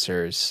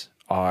officers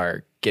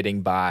are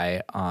getting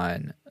by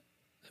on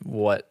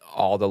what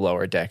all the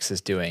lower decks is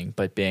doing,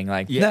 but being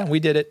like, yeah, we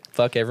did it.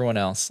 Fuck everyone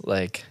else.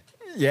 Like,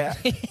 Yeah.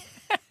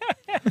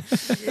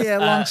 Yeah,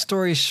 long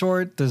story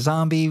short, the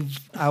zombie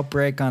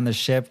outbreak on the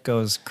ship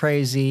goes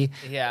crazy.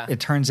 Yeah. It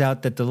turns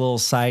out that the little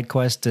side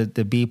quest,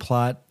 the B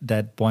plot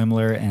that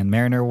Boimler and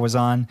Mariner was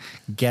on,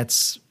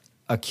 gets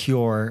a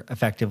cure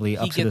effectively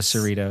up to the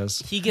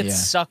Cerritos. He gets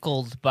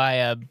suckled by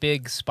a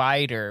big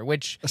spider,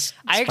 which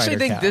I actually spider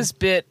think cow. this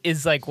bit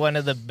is like one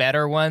of the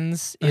better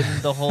ones in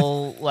the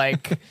whole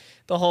like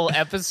the whole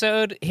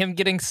episode. Him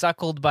getting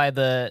suckled by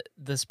the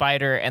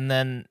spider, and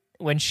then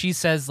when she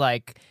says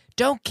like,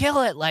 "Don't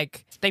kill it,"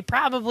 like they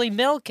probably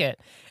milk it.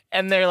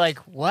 And they're like,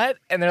 what?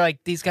 And they're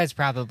like, these guys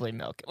probably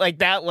milk it. Like,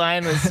 that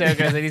line was so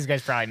good. Like, these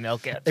guys probably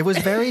milk it. It was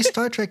very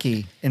Star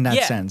Trek-y in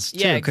that sense, too.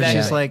 Yeah, Because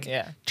she's exactly.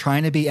 like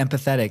trying to be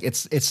empathetic.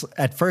 It's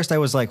at first I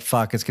was like,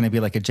 fuck, it's going to be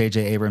like a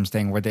J.J. Abrams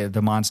thing where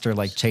the monster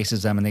like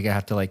chases them and they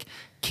have to like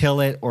kill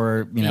it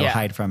or, you know,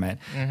 hide from it.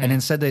 And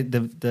instead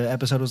the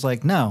episode was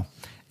like, no,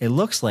 it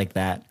looks like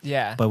that.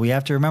 Yeah. But we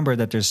have to remember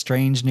that there's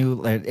strange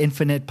new,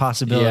 infinite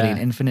possibility and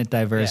infinite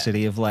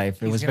diversity of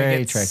life. It was gonna very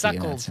get Trekky in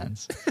that suckled.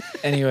 sense.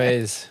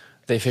 anyways,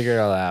 they figure it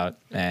all out,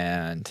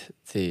 and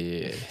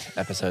the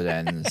episode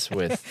ends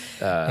with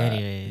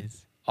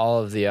Anyways.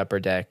 all of the upper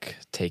deck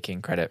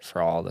taking credit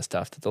for all the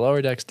stuff that the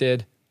lower decks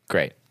did.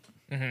 Great.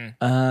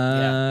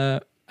 I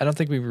don't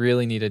think we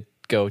really need to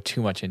go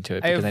too much into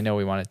it, because I know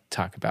we want to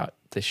talk about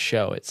the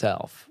show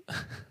itself.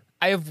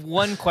 I have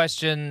one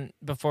question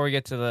before we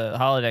get to the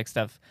holodeck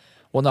stuff.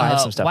 Well, no, I have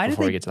some why stuff did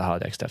before they- we get to the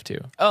holodeck stuff too.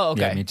 Oh,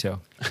 okay. Yeah, me too.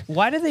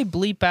 Why do they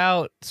bleep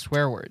out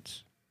swear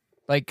words?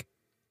 Like,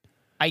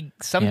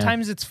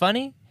 sometimes it's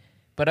funny,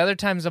 but other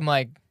times I'm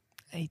like,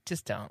 hey,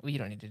 just don't. You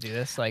don't need to do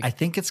this. Like, I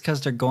think it's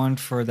because they're going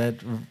for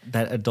that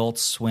Adult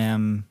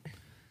Swim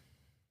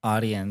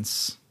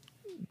audience,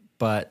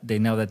 but they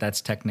know that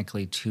that's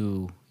technically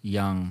too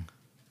young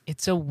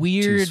it's a to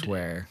weird.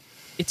 swear.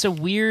 It's a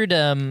weird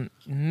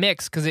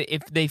mix, because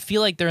if they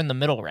feel like they're in the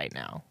middle right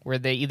now, where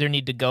they either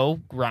need to go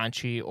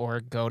raunchy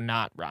or go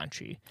not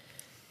raunchy,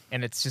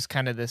 and it's just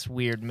kind of this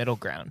weird middle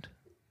ground.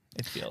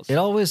 It feels. It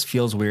always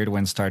feels weird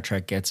when Star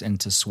Trek gets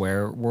into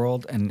swear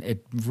world, and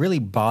it really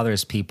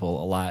bothers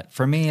people a lot.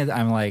 For me,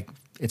 I'm like,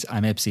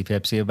 I'm ipsy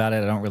pipsy about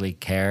it. I don't really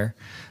care,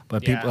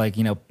 but people like,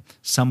 you know,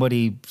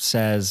 somebody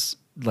says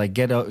like,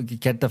 get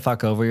the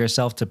fuck over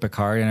yourself to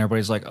Picard, and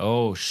everybody's like,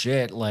 oh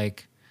shit,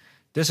 like,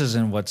 this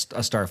isn't what a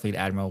Starfleet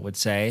admiral would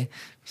say.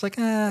 It's like,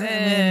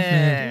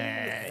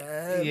 yeah.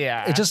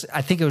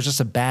 I think it was just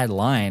a bad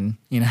line,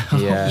 you know?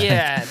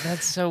 Yeah,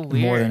 that's so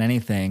weird. More than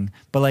anything.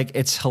 But like,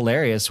 it's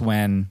hilarious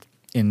when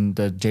in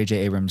the J.J.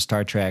 Abrams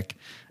Star Trek,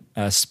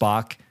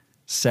 Spock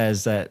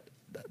says that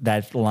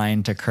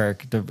line to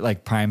Kirk,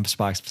 like Prime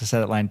Spock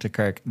said that line to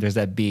Kirk, there's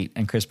that beat,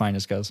 and Chris Pine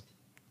just goes,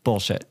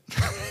 bullshit.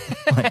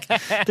 Like,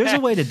 there's a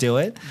way to do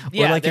it.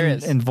 Yeah, or like there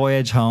is. in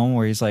Voyage Home,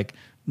 where he's like,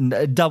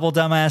 double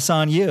dumbass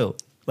on you.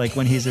 Like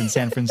when he's in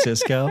San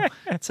Francisco.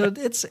 So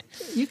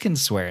you can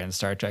swear in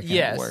Star Trek and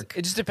Yes, it work.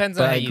 it just depends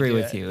on But how I you agree do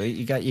with it. you.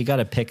 You got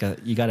to pick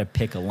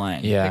a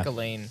line. Yeah. Pick a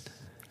lane.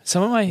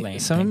 Some of my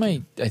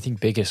Lane, I think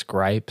biggest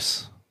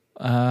gripes,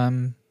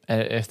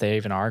 if they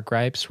even are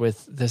gripes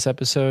with this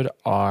episode,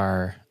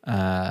 are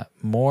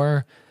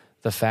more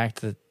the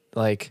fact that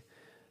like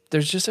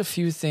there's just a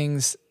few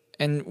things,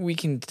 and we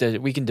can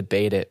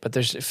debate it, but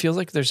it feels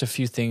like there's a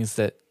few things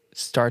that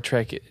Star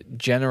Trek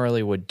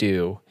generally would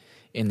do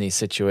in these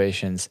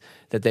situations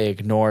that they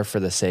ignore for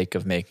the sake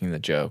of making the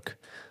joke.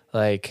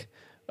 Like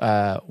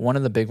one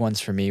of the big ones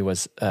for me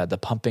was the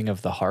pumping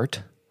of the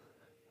heart.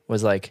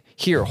 Was like,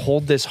 here,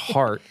 hold this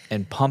heart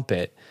and pump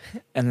it,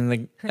 and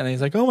then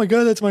he's like, oh my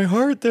god, that's my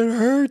heart, that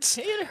hurts.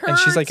 And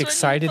she's like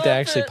excited to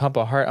actually pump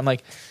a heart. I'm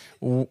like,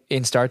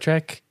 in Star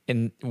Trek,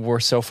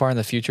 we're so far in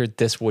the future,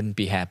 this wouldn't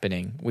be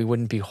happening. We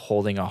wouldn't be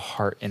holding a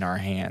heart in our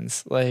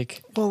hands.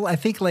 Like, Well, I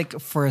think like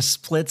for a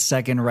split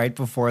second right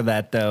before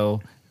that,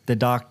 though, the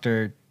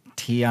doctor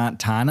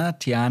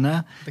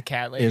Tiana The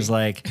cat lady is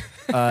like,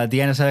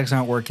 the anesthetics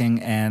aren't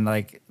working, and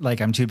like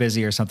I'm too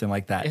busy or something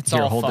like that. It's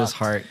Here, all hold this fucked.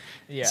 heart.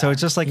 Yeah. So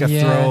it's just like a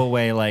Yeah.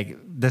 throwaway, like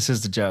this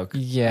is the joke.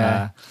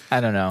 Yeah,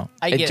 I don't know.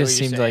 I It get just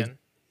what you're seemed like saying.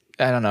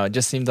 I don't know. It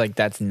just seemed like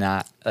that's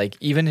not like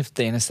even if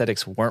the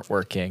anesthetics weren't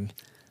working,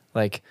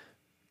 like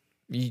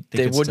they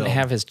could wouldn't still-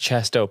 have his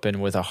chest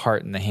open with a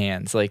heart in the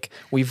hands. Like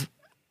we've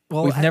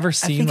Well, never I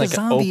seen think a like an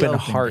zombie open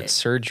opened heart it.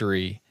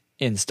 surgery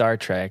in Star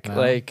Trek.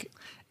 Like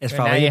It's And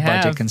now probably you a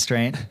budget have.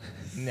 constraint.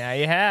 Now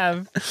you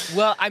have.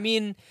 Well, I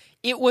mean,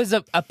 it was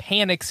a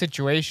panic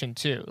situation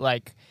too.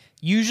 Like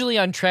usually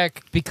on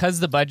Trek,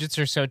 because the budgets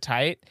are so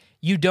tight,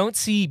 you don't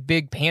see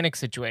big panic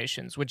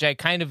situations, which I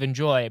kind of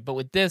enjoy. But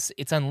with this,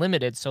 it's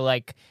unlimited. So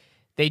like,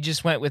 they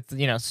just went with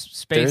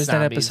space. there's that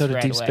zombies episode of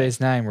right Deep away. Space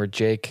Nine where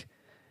Jake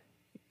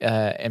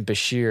and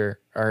Bashir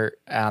are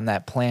on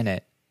that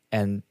planet,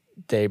 and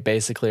they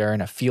basically are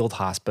in a field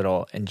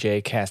hospital, and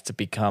Jake has to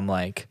become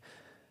like.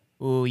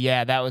 Ooh,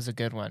 yeah, that was a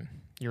good one.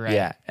 You're right.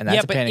 Yeah, and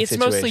that's a but panic it's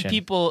mostly situation.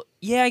 people.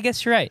 Yeah, I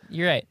guess you're right.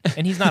 You're right.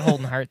 And he's not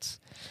holding hearts.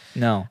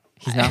 No,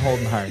 he's not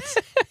holding hearts.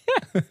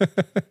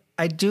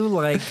 I do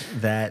like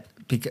that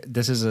because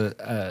this is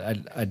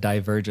a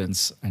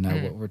divergence. I know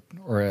what we're,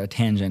 or a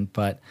tangent,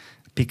 but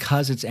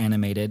because it's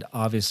animated,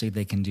 obviously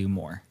they can do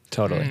more.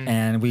 Totally.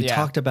 And we Yeah.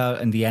 talked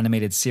about in the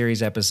animated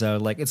series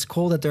episode, like it's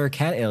cool that there are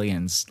cat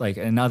aliens, like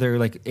and other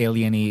like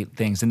alien-y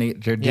things, and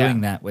they're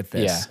doing that with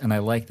this, Yeah. and I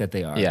like that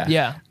they are. Yeah.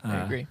 Yeah, I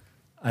agree.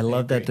 I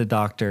love that the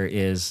doctor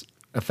is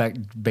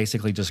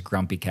basically just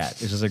grumpy cat.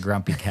 It's just a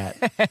grumpy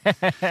cat.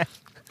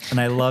 And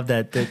I love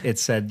that it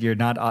said you're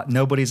not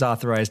nobody's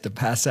authorized to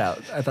pass out.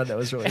 I thought that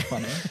was really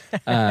funny.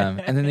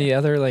 And then the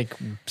other like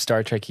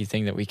Star Trek-y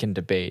thing that we can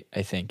debate,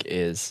 I think,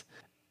 is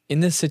in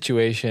this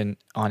situation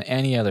on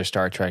any other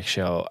Star Trek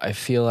show, I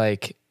feel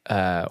like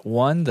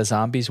one, the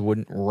zombies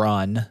wouldn't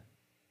run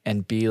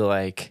and be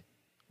like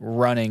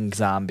running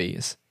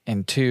zombies.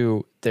 And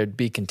two, there'd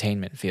be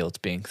containment fields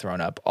being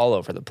thrown up all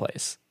over the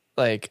place.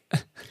 Like,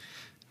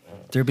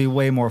 There'd be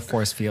way more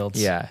force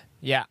fields. yeah.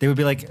 Yeah. They would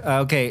be like,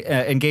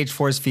 engage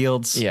force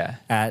fields Yeah.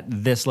 at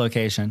this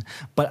location.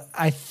 But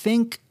I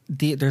think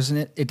it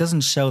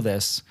doesn't show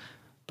this,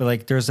 but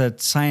like there's a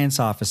science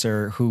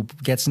officer who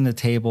gets in the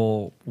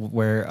table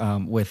where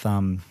with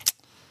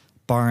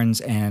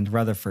Barnes and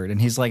Rutherford,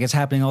 and he's like, it's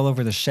happening all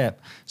over the ship.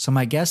 So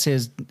my guess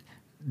is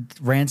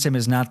Ransom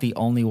is not the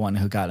only one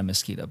who got a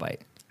mosquito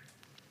bite.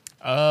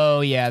 Oh,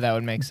 yeah, that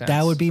would make sense.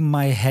 That would be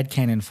my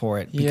headcanon for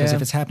it. Because Yeah.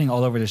 if it's happening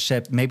all over the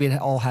ship, maybe it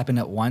all happened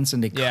at once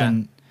and they Yeah.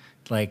 couldn't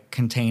like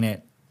contain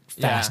it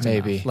fast Yeah.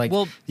 enough. Maybe. Like,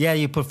 Well- yeah,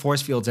 you put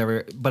force fields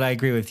everywhere, but I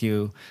agree with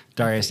you,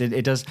 Darius.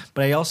 It does,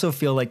 but I also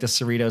feel like the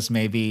Cerritos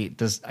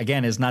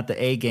is not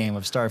the A game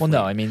of Starfleet. Well,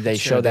 no, I mean they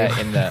Sure, show they-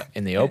 that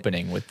in the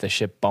opening with the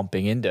ship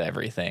bumping into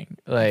everything.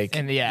 Like,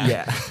 And yeah.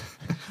 yeah.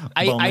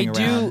 I Bumming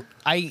do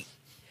around.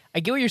 I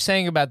get what you're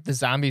saying about the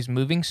zombies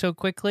moving so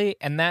quickly,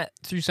 and that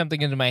threw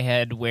something into my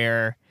head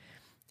where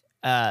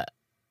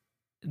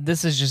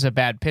this is just a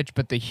bad pitch,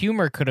 but the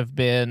humor could have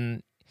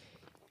been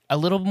a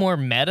little more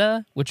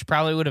meta, which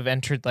probably would have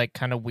entered like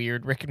kind of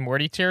weird Rick and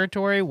Morty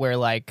territory where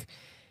like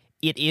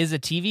it is a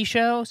TV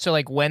show. So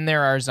like when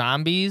there are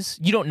zombies,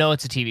 you don't know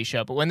it's a TV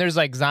show, but when there's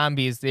like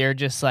zombies, they're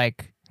just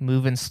like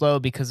moving slow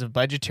because of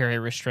budgetary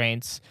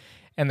restraints.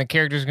 And the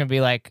character's going to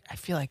be like, I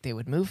feel like they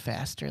would move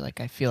faster. Like,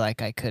 I feel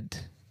like I could.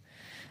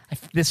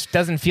 This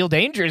doesn't feel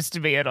dangerous to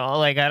me at all.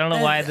 Like, I don't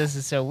know why this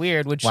is so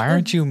weird. Which why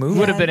aren't you moving?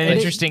 Would have been an Like,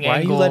 interesting why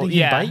angle. are you letting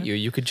Yeah. him bite you?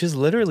 You could just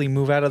literally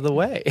move out of the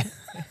way.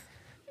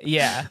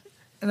 Yeah.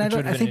 And I Which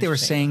would've think been they were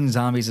interesting. saying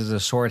zombies as a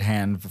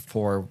shorthand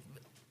for,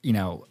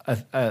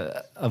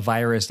 a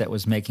virus that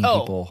was making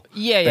Oh, people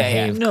yeah,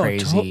 behave No,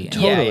 crazy.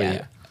 totally.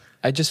 Yeah.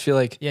 I just feel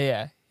like,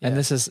 Yeah. and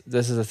this is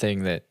the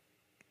thing that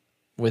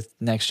with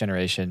Next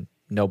Generation,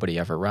 nobody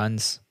ever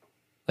runs.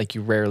 Like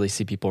you rarely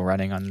see people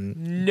running on the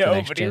Next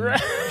Nobody Gen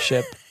runs.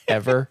 ship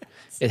ever.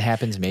 It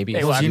happens maybe a They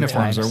few Those walk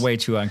uniforms times. are way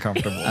too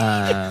uncomfortable.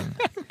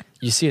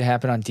 You see it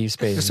happen on Deep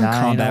Space There's some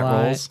Nine combat a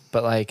lot, roles.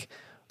 but like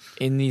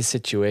in these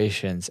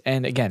situations,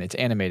 and again, it's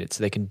animated,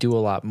 so they can do a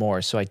lot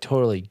more. So I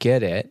totally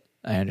get it.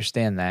 I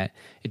understand that.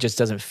 It just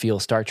doesn't feel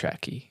Star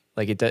Trek-y.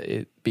 Like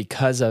it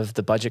because of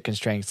the budget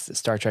constraints that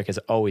Star Trek has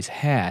always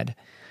had.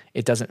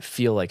 It doesn't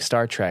feel like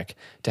Star Trek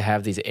to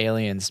have these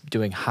aliens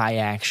doing high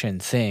action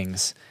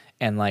things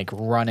and like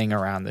running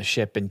around the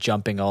ship and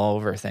jumping all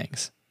over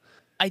things.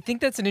 I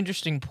think that's an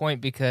interesting point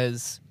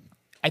because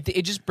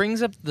it just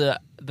brings up the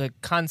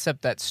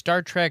concept that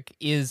Star Trek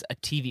is a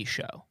TV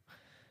show.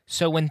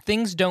 So when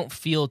things don't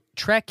feel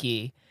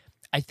Trekky,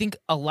 I think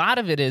a lot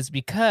of it is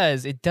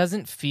because it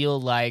doesn't feel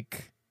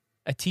like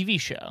a TV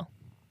show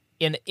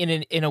in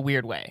a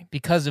weird way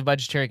because of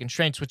budgetary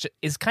constraints, which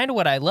is kind of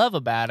what I love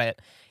about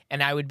it.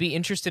 And I would be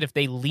interested if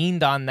they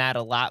leaned on that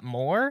a lot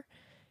more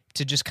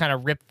to just kind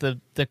of rip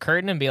the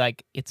curtain and be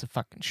like, it's a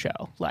fucking show.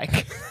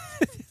 Like,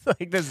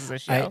 like this is a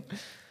show.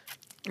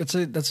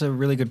 That's a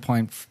really good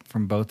point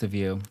from both of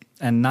you,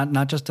 and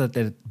not just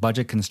the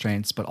budget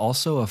constraints, but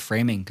also a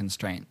framing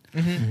constraint.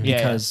 Yeah,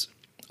 Because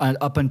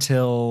up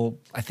until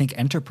I think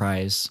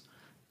Enterprise,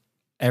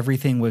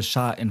 everything was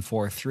shot in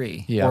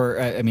 4:3. Yeah. Or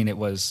I mean, it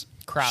was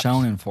Cropped.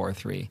 shown in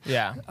 4:3.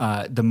 Yeah.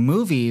 The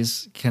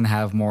movies can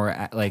have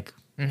more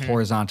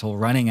horizontal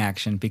running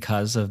action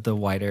because of the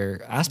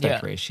wider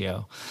aspect Yeah.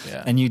 ratio.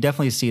 Yeah. And you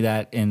definitely see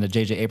that in the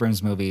J.J.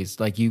 Abrams movies.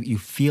 Like you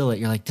feel it.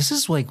 You're like, this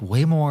is like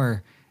way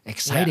more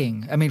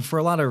exciting. I mean, for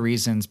a lot of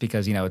reasons,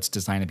 because, you know, it's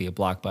designed to be a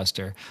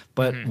blockbuster.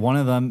 But one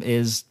of them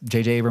is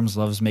J.J. Abrams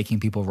loves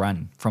making people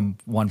run from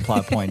one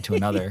plot point to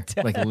another,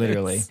 like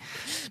literally.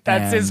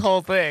 That's his And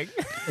whole thing.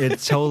 It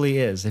totally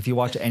is. If you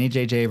watch any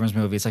J.J. Abrams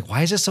movie, it's like,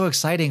 why is this so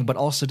exciting, but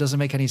also doesn't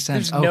make any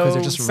sense? There's Because no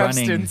they're just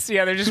running. substance.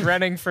 Yeah, they're just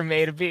running from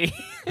A to B.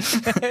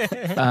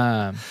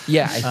 Yeah,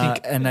 I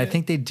think. And I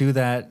think they do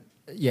that,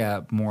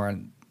 more.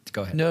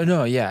 Go ahead.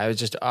 No. Yeah, I was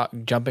just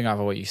jumping off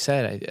of what you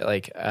said.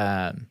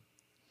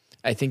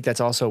 I think that's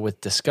also with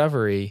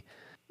Discovery.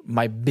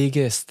 My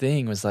biggest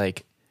thing was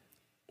like,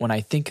 when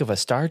I think of a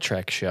Star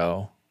Trek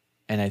show,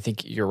 and I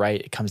think you're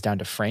right, it comes down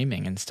to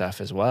framing and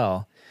stuff as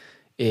well,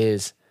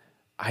 is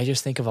I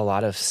just think of a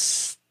lot of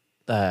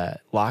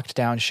locked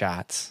down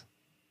shots,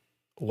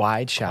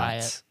 wide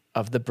shots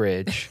of the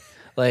bridge.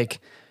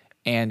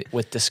 And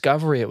with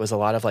Discovery, it was a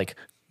lot of like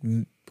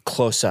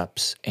close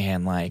ups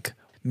and like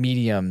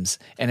mediums,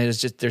 and it is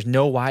just, there's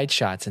no wide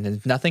shots and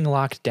there's nothing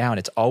locked down.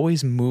 It's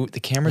always the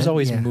camera's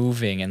always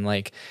moving, and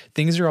like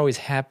things are always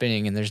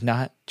happening, and there's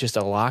not just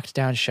a locked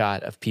down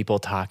shot of people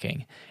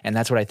talking. And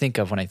that's what I think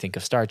of when I think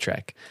of Star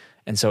Trek.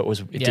 And so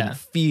it didn't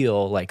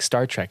feel like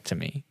Star Trek to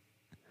me.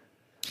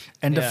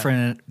 And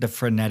the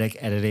frenetic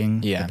editing,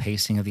 the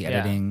pacing of the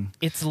editing.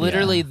 It's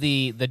literally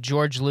the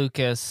George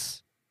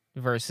Lucas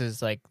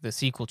versus like the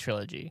sequel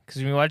trilogy. Because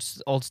when you watch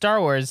old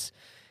Star Wars,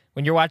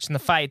 when you're watching the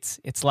fights,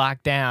 it's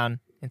locked down.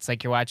 It's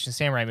like you're watching a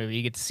samurai movie.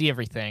 You get to see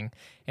everything.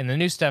 And the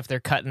new stuff, they're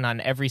cutting on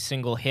every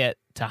single hit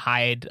to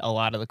hide a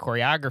lot of the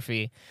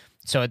choreography.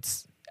 So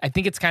I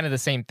think it's kind of the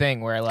same thing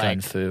where like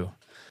Gun fu.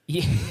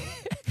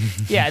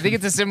 Yeah, I think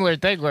it's a similar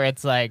thing where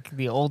it's like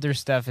the older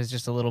stuff is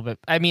just a little bit.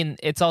 I mean,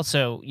 it's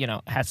also, you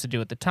know, has to do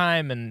with the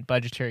time and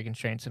budgetary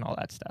constraints and all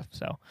that stuff.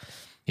 So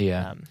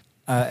yeah.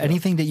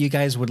 Anything that you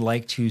guys would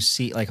like to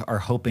see, like are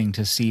hoping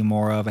to see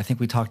more of? I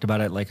think we talked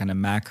about it like in a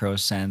macro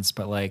sense,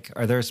 but like,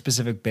 are there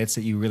specific bits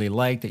that you really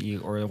like that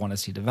you or want to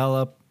see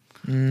develop?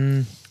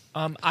 I'm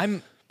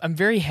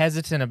very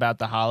hesitant about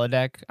the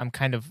holodeck. I'm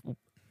kind of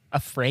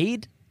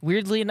afraid,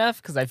 weirdly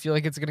enough, because I feel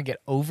like it's going to get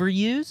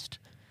overused.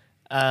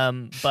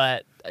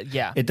 But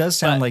yeah, it does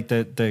sound like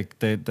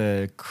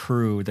the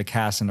crew, the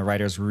cast, and the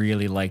writers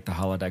really like the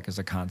holodeck as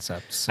a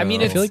concept. So. I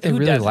mean, I feel like they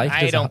really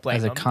liked it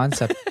as a them.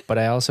 concept, but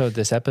I also,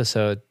 this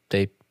episode,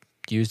 they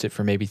used it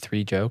for maybe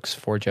 4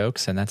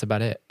 jokes, and that's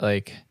about it.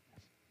 Like,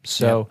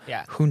 so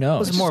who it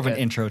knows? was more of an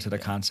intro to the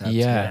concept.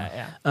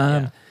 Yeah.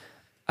 I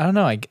don't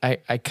know. I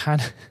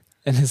kind of,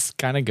 and this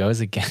kind of goes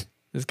against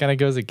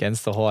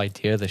the whole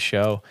idea of the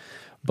show,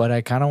 but I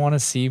kind of want to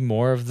see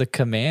more of the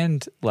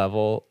command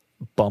level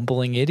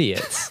bumbling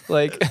idiots.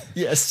 Like,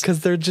 yes, because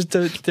they're just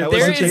they're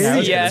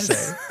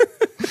yes.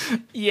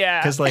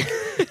 Yeah, because like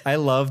I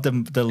love the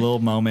little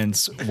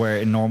moments where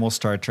in normal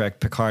Star Trek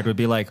Picard would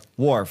be like,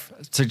 Worf,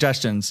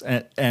 suggestions,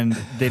 and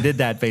they did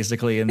that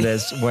basically in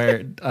this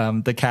where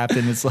the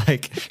captain is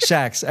like,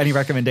 Shax, any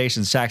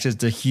recommendations? Shax is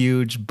the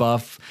huge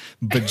buff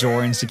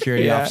Bajoran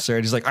security officer,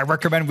 and he's like, I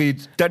recommend we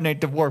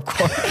detonate the warp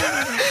core.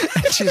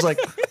 And she's like,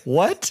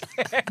 what?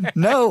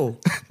 No.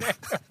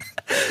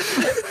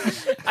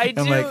 I'm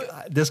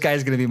like, this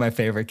guy's going to be my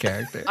favorite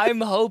character.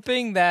 I'm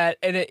hoping that,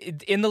 and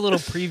in the little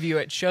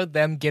preview, it showed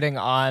them getting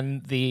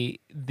on the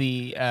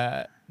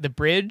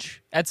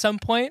bridge at some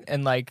point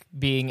and like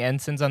being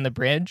ensigns on the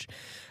bridge.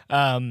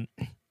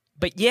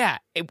 But yeah,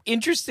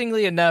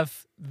 interestingly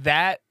enough,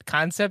 that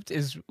concept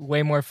is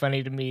way more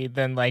funny to me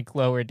than like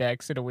Lower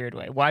Decks in a weird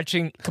way.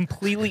 Watching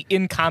completely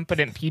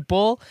incompetent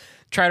people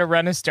try to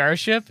run a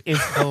starship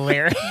is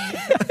hilarious.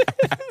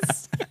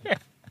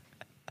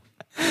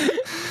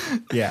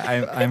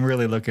 Yeah, I'm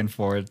really looking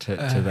forward to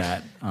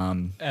that.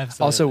 Absolutely.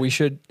 Also, we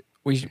should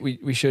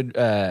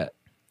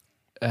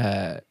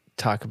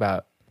talk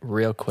about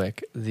real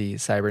quick the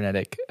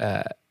cybernetic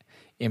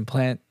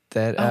implant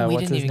that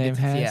what's his name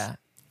has. Yeah,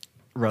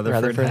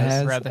 Rutherford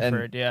has.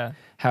 Rutherford, yeah.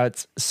 How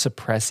it's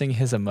suppressing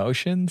his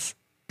emotions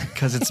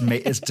because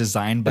it's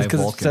designed by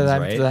Vulcans, it's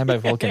right? Designed by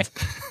Vulcans.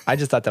 I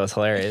just thought that was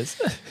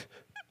hilarious.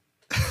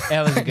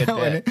 That was a good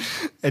bit.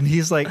 And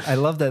he's like, I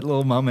love that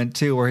little moment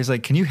too, where he's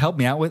like, "Can you help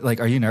me out with like,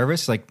 are you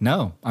nervous?" He's like,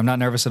 "No, I'm not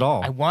nervous at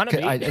all. I want to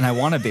be, and I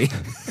want to be."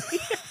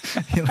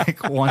 He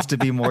like wants to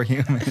be more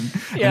human.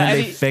 Yeah, and then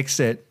they fix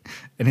it,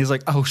 and he's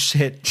like, "Oh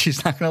shit,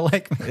 she's not gonna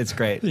like me." It's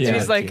great. Yeah, and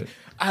he's like,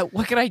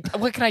 "What can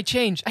I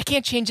change? I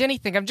can't change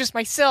anything. I'm just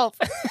myself."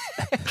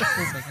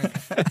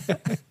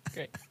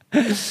 Great.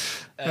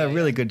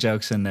 Really good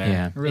jokes in there.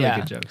 Yeah, really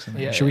good jokes in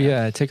there. Yeah, should we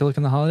take a look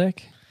in the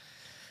holodeck?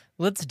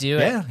 Let's do it.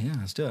 Yeah,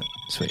 let's do it.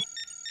 Sweet.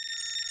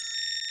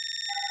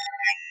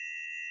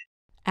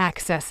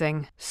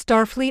 Accessing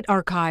Starfleet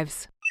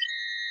archives.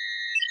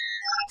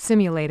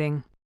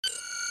 Simulating.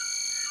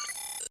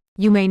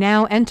 You may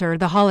now enter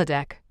the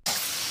holodeck.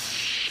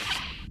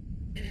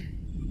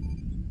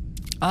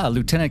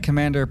 Lieutenant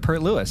Commander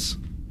Pert Lewis.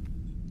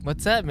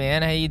 What's up,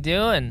 man? How you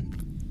doing,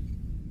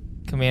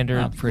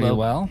 Commander? Pretty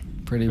well.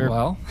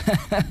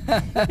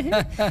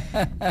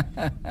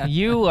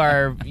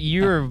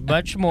 You're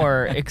much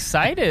more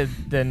excited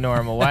than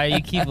normal. Why do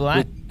you keep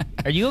lying?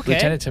 Are you okay?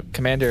 Lieutenant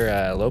Commander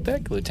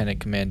Lopek, Lieutenant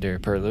Commander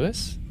Per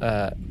Lewis.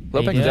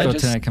 Lopek, doing?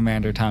 Lieutenant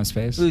Commander Tom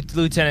Space.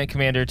 Lieutenant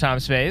Commander Tom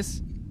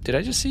Space. Did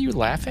I just see you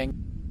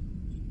laughing?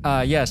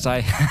 Yes,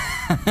 I.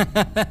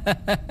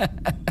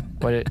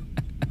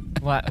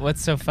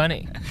 What's so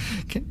funny?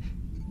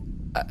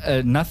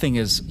 Nothing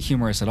is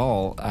humorous at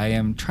all. I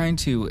am trying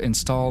to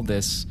install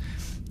this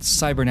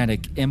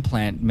cybernetic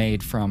implant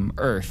made from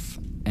Earth,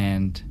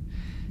 and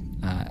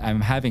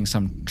I'm having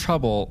some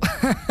trouble.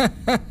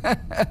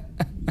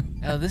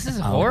 Oh, this is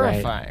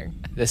horrifying.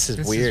 Right. This is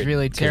This weird. is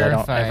really 'cause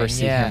terrifying. I don't ever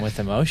see him with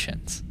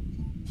emotions.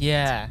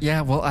 Yeah.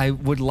 Yeah, well, I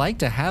would like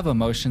to have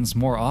emotions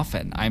more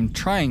often. I'm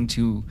trying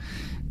to.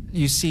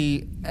 You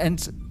see,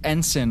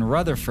 Ensign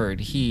Rutherford,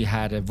 he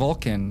had a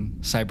Vulcan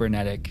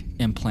cybernetic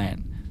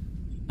implant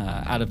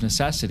out of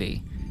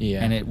necessity.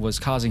 Yeah. And it was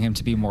causing him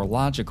to be more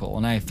logical.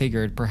 And I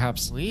figured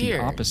perhaps the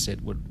Weird.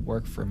 opposite would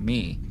work for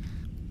me.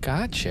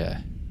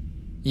 Gotcha.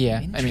 Yeah,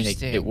 I mean,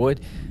 Interesting. it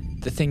would.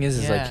 The thing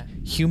is Yeah.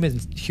 like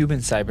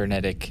human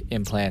cybernetic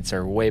implants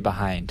are way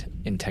behind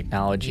in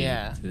technology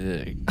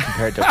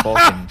compared to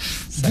Vulcan.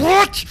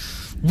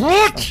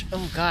 What?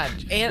 Oh God.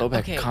 And Lopek,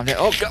 okay. calm down.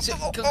 Oh,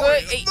 God.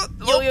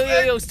 Go,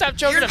 hey, yo! Stop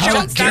choking him!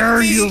 How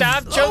dare you.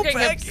 Stop choking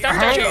him!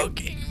 Stop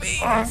choking me!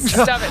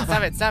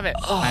 Stop it!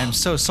 I'm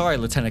so sorry,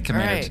 Lieutenant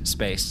Commander right.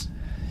 Space.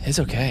 It's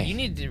okay. You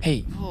need to.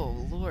 Hey,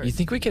 Oh Lord. you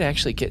think we could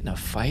actually get in a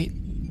fight?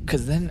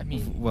 Because then,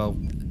 Well,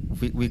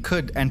 we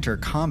could enter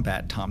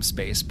combat, Tom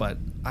Space, but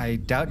I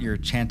doubt your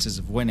chances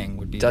of winning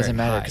would be doesn't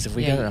very matter. high. Because if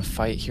we Yeah, get in a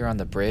fight here on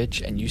the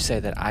bridge and you say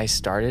that I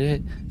started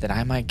it, then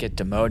I might get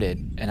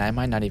demoted and I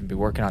might not even be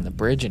working on the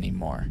bridge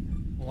anymore.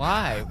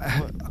 Why?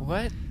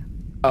 What?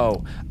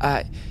 Oh,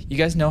 you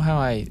guys know how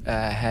I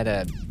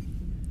had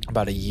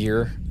about a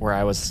year where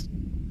I was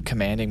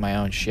commanding my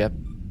own ship?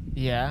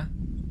 Yeah.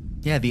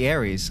 Yeah, the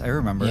Ares, I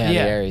remember. Yeah,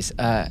 Yeah. the Ares.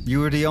 You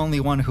were the only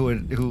one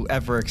who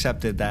ever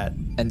accepted that.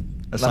 And let me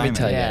assignment.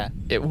 tell you, Yeah.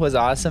 it was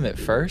awesome at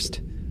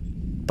first,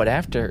 but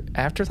after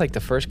like the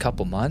first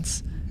couple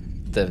months,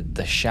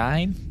 the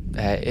shine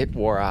it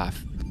wore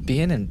off.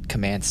 Being in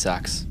command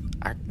sucks.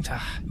 I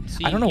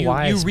don't know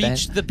why you I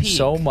reached spent the peak.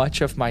 so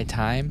much of my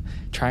time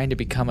trying to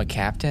become a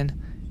captain.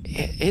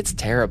 It's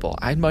terrible.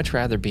 I'd much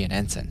rather be an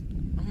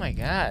ensign. Oh my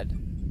God.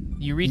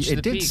 You reached the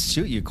It did peak.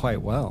 suit you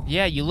quite well.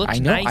 Yeah, you looked I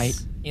know,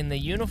 nice in the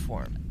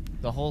uniform.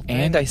 The whole thing.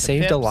 And I with the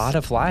saved a pips. lot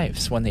of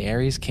lives when the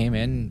Ares came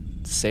in.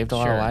 Saved a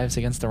lot Sure. of lives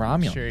against the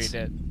Romulans. Sure you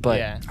did. But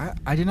yeah.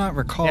 I do not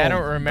recall. Yeah, I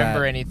don't remember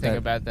that- anything that-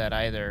 about that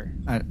either.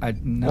 No,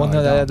 well, no,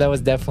 I don't. that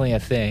was definitely a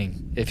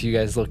thing. If you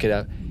guys look it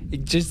up,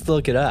 just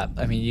look it up.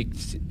 I mean, you.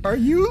 Are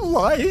you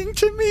lying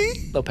to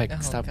me? Lopek,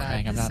 Oh, stop God,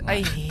 crying. I'm not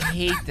I lying.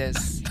 hate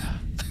this.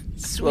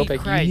 Sweet Lopek,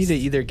 Christ. you need to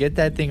either get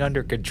that thing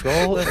under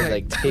control or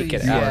like take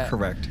it please. You out. Yeah. are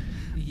correct.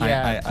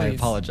 Yeah, I please.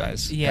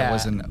 apologize. Yeah.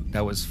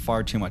 That was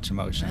far too much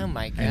emotion. Oh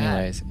my God.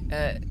 Anyways,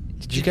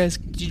 did you guys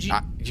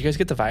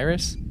get the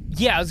virus?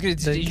 Yeah, I was gonna.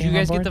 That Did came you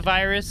guys on get the board?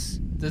 virus?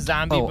 The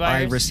zombie Oh, I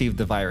virus? received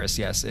the virus.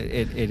 Yes,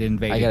 it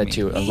invaded I got me. it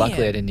too.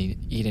 Luckily, I Man. didn't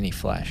eat any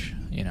flesh.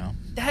 You know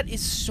That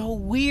is so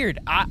weird.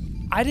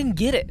 I didn't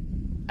get it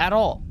at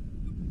all.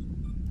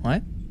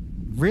 what?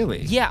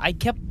 Really? Yeah, I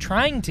kept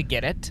trying to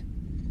get it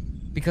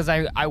because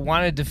I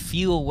wanted to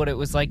feel what it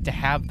was like to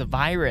have the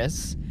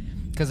virus.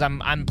 Because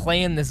I'm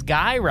playing this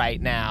guy right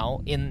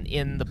now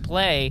in the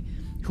play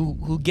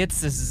who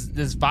gets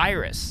this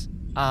virus,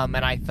 and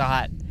I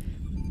thought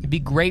it'd be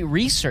great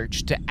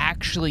research to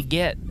actually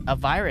get a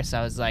virus.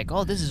 I was like,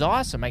 oh, this is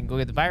awesome. I can go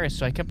get the virus.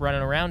 So I kept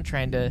running around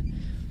trying to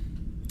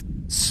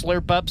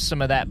slurp up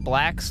some of that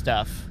black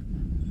stuff,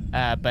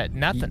 but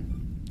nothing.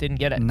 Didn't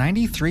get it.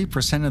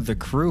 93% of the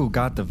crew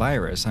got the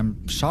virus.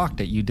 I'm shocked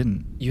that you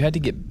didn't. You had to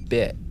get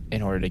bit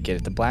in order to get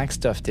it. The black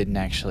stuff didn't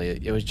actually.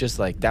 It was just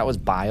like that was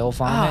bile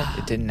vomit.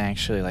 It didn't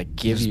actually like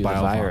give Just you the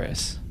bile vomit.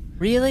 virus.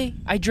 Really?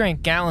 I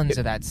drank gallons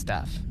of that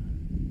stuff.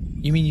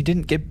 You mean you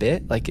didn't get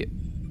bit? Like it,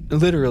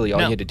 literally, all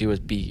No. you had to do was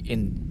be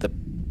in the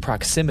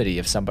proximity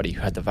of somebody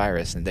who had the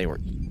virus, and they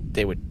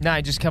would. No,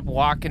 I just kept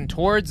walking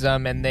towards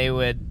them, and they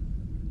would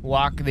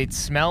walk. They'd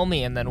smell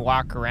me and then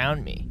walk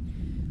around me.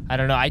 I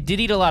don't know. I did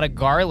eat a lot of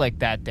garlic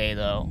that day,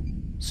 though,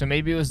 so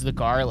maybe it was the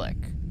garlic.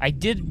 I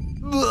did.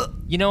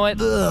 You know what?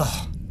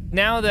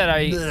 Now that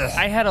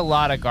I had a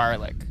lot of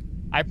garlic,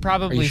 I Are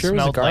probably you sure it was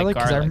the smelled garlic?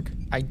 like 'Cause garlic.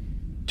 I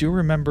do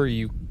remember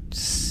you.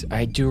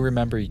 I do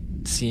remember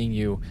seeing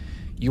you.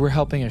 You were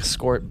helping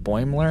escort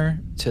Boimler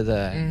to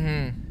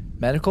the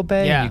medical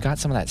bay, Yeah. and you got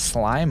some of that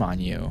slime on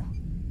you.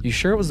 You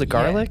sure it was the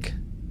garlic?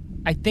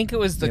 I think it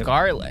was the Yep.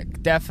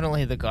 garlic.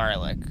 Definitely the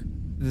garlic.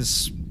 The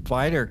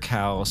spider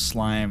cow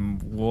slime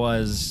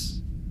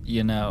was,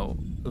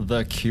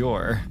 the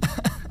cure.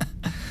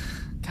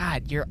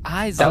 God, your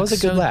eyes That look was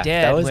a good so laugh.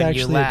 dead That was when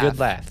you actually a good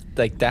laugh. laugh.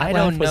 Like that I laugh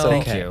don't was know.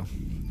 okay. Thank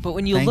you. But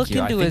when you Thank look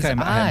you. into I think his I'm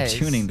eyes,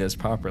 tuning this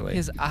properly.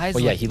 his eyes.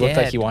 Well, yeah, look he looked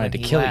like he dead wanted to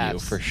when he kill you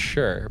laughs. for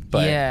sure.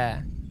 But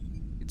yeah,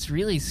 it's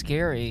really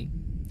scary.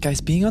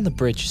 guys, being on the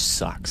bridge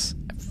sucks.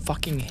 I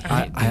fucking hate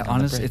I being on the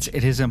honestly, bridge.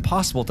 it is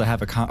impossible to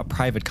have a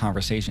private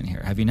conversation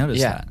here. Have you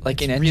noticed Yeah, that?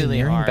 like in It's really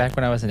engineering, hard. back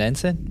when I was an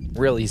ensign,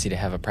 real easy to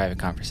have a private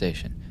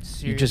conversation.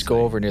 You just go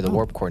Seriously. over near the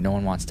warp core. No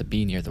one wants to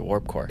be near the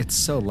warp core. It's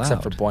so loud.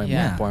 Except for Boimler.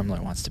 Yeah. Boimler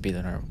wants to be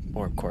the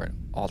warp core at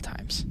all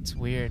times. It's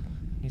weird.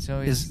 He's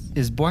always.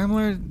 Is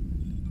Boimler?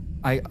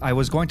 I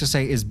was going to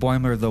say, is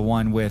Boimler the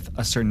one with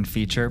a certain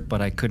feature,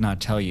 but I could not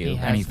tell you He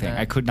has anything. none.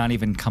 I could not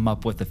even come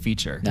up with a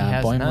feature. Nah,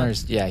 has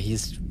Boimler's, yeah,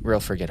 he's real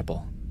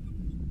forgettable.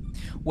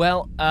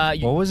 Well, What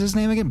was his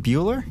name again?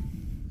 Bueller?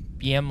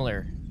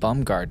 Biemler.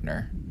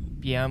 Bumgardner.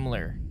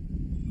 Biemler.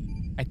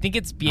 I think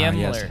it's Ah, Biemler.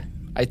 yes.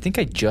 I think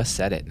I just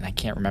said it, and I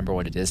can't remember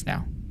what it is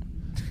now.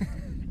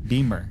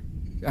 Beamer.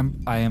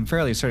 I am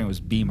fairly certain it was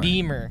Beamer.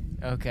 Beamer.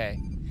 Okay.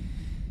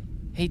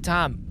 Hey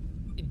Tom,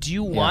 do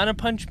you want to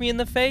punch me in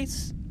the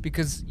face?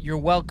 Because you're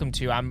welcome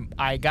to.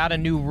 I got a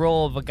new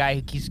role of a guy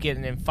who keeps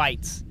getting in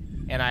fights,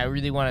 and I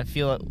really want to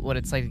feel what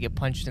it's like to get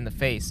punched in the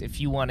face. If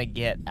you want to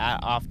get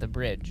off the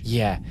bridge.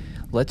 Yeah,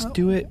 let's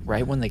do it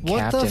right when the What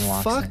captain the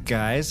walks fuck, in.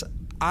 guys?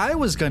 I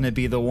was going to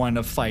be the one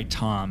to fight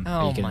Tom.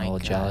 Are Oh you getting my a little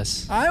God.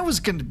 jealous?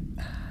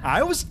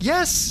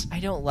 Yes. I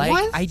don't like.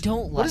 What? I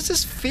don't like. What is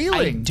this I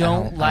feeling?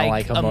 don't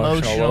like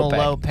emotional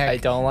low peg. I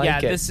don't like yeah,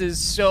 it. this is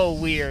so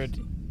weird.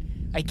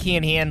 I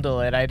can't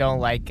handle it. I don't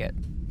like it.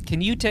 Can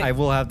you take? I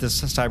will have this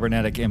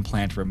cybernetic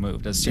implant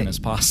removed as soon as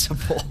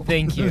possible.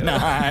 Thank you.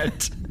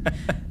 Not.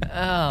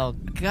 Oh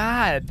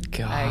God. I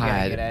gotta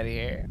God. get out of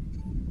here.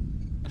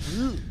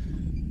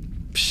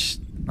 Psst.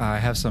 I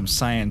have some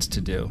science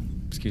to do.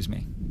 Excuse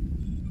me.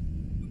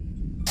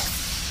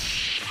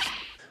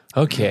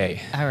 Okay.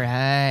 All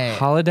right.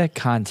 Holodeck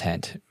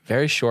content.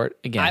 Very short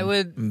again. I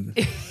would.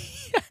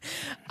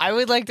 I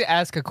would like to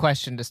ask a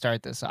question to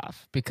start this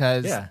off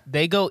because Yeah.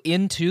 they go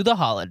into the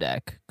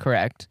holodeck,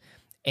 correct?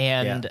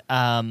 And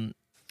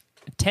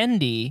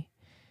Tendi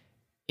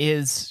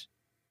is.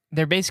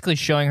 They're basically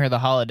showing her the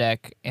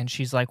holodeck, and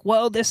she's like,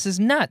 "Whoa, this is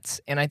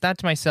nuts!" And I thought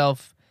to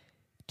myself,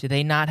 do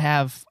they not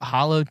have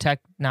holo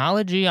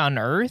technology on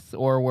Earth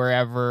or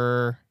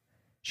wherever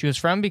she was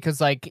from?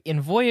 Because, like,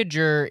 in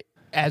Voyager,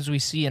 as we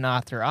see in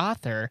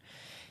Author,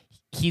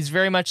 he's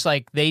very much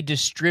like they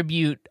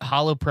distribute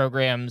holo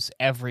programs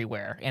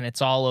everywhere, and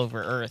it's all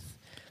over Earth.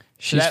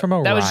 So She's from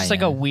Orion. That was just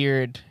like a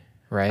weird.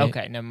 right?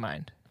 Okay, never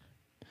mind.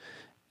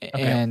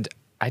 And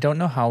I don't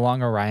know how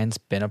long Orion's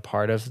been a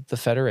part of the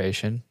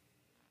Federation.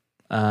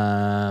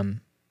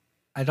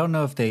 I don't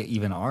know if they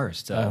even are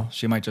still. Oh.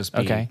 She might just be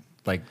Okay.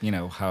 like,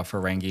 how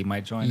Ferengi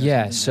might join. or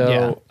Yeah,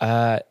 something.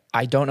 so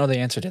I don't know the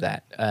answer to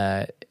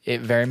that.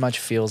 It very much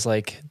feels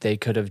like they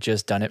could have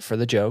just done it for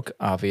the joke,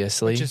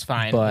 obviously. Which is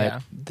fine,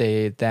 But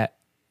yeah.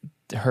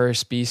 her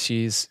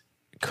species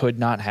could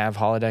not have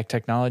holodeck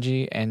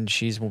technology, and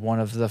she's one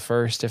of the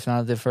first, if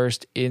not the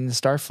first, in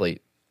Starfleet.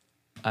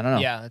 I don't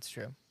know. Yeah, that's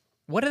true.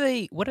 What are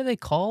they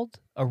called?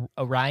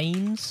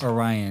 Orions?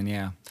 Orion,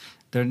 yeah.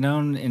 They're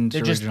known in the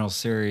They're just- original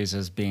series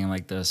as being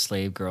like the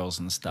slave girls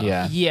and stuff.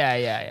 Yeah.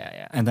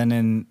 Yeah. And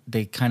then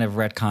they kind of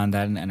retcon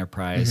that in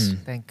Enterprise,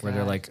 Thank where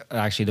they're God. like,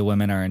 actually, the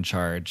women are in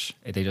charge.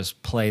 They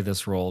just play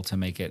this role to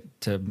manipulate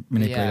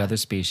Yeah. other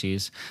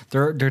species.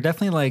 They're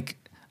definitely like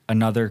they're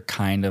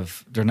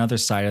another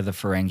side of the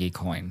Ferengi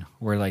coin,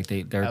 where like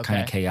they're kind of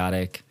Okay.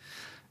 chaotic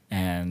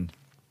and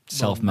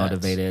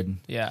self-motivated.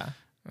 Yeah.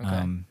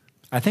 Okay.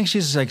 I think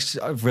she's like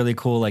a really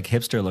cool, like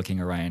hipster-looking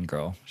Orion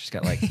girl. She's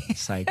got like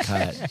side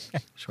cut,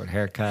 short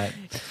haircut.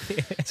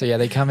 So yeah,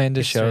 they come in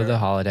to show her. the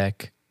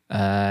holodeck,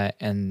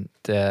 and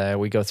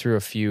we go through a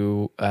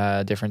few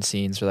different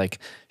scenes. We're like,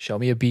 show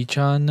me a beach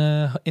in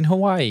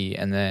Hawaii,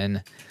 and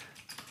then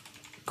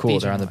cool,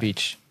 Beach they're in on the Hawaii.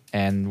 beach,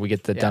 and we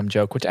get the dumb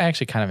joke, which I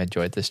actually kind of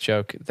enjoyed. This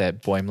joke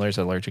that Boimler's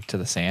allergic to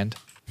the sand.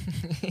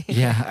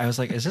 Yeah, I was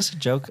like, is this a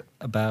joke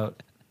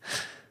about?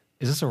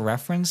 Is this a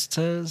reference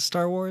to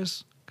Star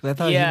Wars? Because I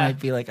thought Yeah. he might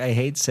be like, I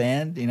hate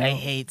sand. I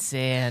hate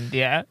sand.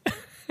 Yeah.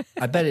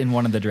 I bet in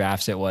one of the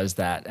drafts it was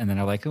that, and then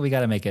they're like, we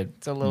got to make it.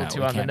 It's a little too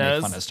we on the can't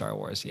nose. Make fun of Star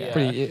Wars. Yeah.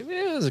 Pretty.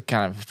 It was a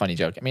kind of a funny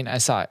joke. I mean, I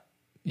saw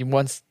it.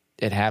 Once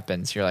it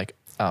happens, you're like,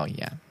 oh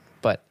yeah,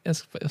 but it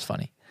was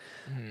funny.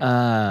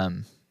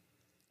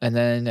 And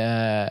then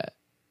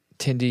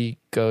Tindy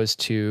goes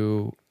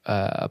to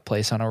a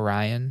place on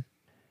Orion,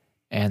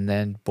 and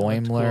then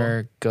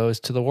Boimler goes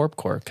to the warp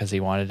core because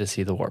he wanted to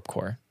see the warp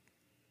core.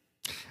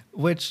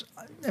 Which,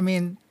 I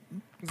mean,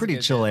 pretty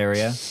chill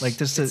area. Like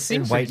just a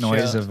seems white pretty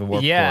noise chill. of a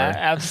warp Yeah,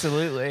 core.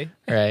 absolutely.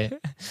 Right.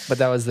 But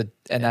that was the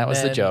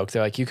then- joke.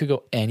 They're like, you could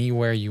go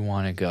anywhere you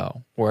want to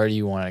go. Where do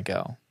you want to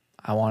go?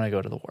 I want to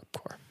go to the warp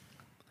core.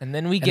 And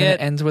then we And then get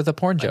it ends with a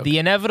porn joke. the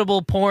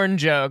inevitable porn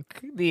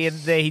joke. They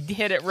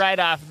hit it right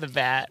off the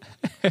bat.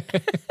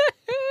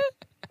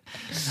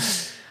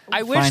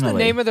 I wish the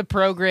Finally. name of the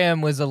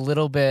program was a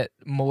little bit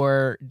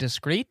more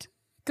discreet,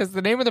 because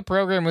the name of the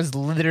program was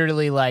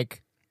literally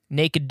like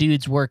Naked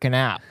Dudes Working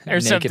Out or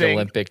Naked something.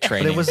 Olympic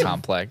training was-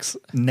 complex.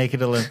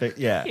 Naked Olympic.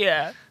 Yeah.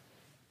 Yeah.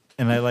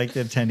 And I like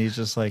that Tendy's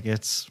just like,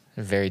 it's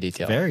Very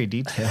detailed. very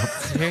detailed.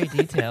 It's very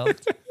detailed.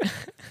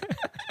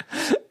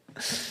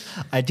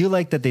 I do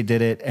like that they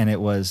did it, and it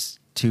was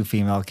 2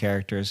 female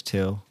characters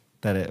too.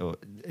 That it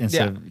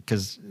instead of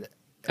because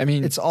I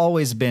mean, it's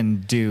always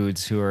been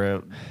dudes who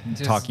are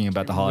Just talking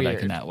about the holodeck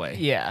weird. in that way.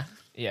 Yeah,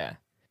 yeah.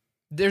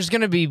 There's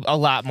gonna be a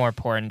lot more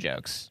porn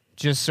jokes,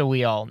 just so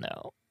we all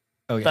know.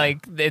 Oh yeah. Like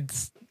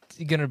it's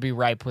gonna be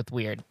ripe with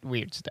weird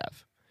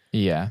stuff.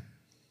 yeah.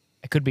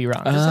 I could be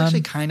wrong. This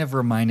actually kind of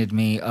reminded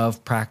me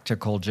of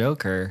Practical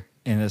Joker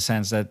in the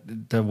sense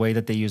that the way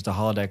that they used the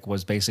holodeck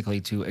was basically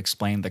to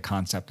explain the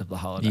concept of the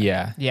holodeck.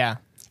 Yeah. Yeah,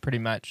 pretty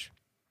much.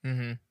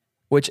 Mm-hmm.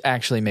 Which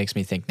actually makes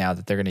me think now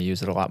that they're going to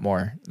use it a lot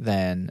more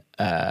than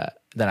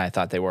I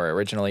thought they were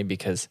originally,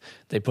 because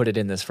they put it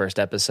in this first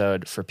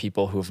episode for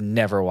people who've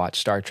never watched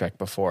Star Trek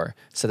before,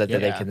 so that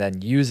they Yeah. can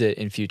then use it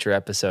in future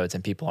episodes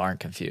and people aren't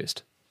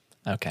confused.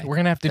 Okay. We're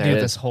gonna have to There do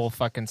it this is. whole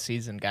fucking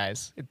season,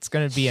 guys. It's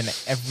gonna be in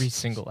every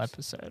single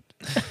episode.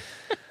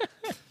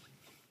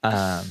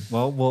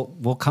 Well,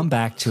 we'll come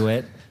back to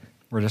it.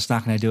 We're just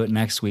not going to do it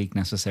next week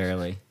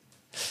necessarily.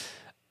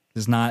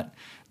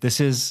 This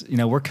is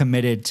we're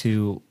committed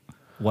to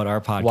what our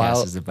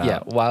podcast is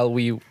about. While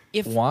we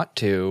If- want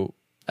to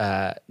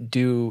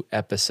do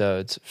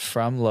episodes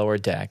from Lower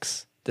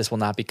Decks, this will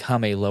not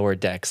become a Lower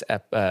Decks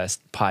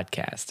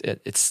podcast.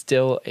 It's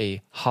still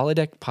a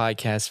holodeck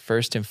podcast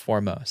first and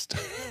foremost.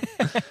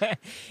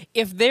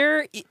 If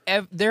there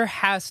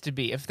has to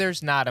be. If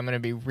there's not, I'm gonna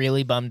be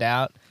really bummed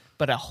out.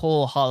 But a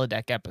whole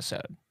holodeck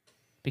episode,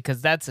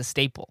 because that's a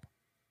staple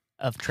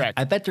of Trek.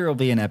 I bet there will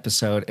be an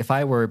episode. If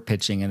I were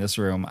pitching in this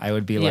room, I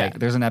would be Yeah. like,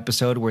 there's an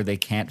episode where they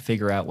can't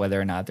figure out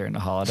whether or not they're in the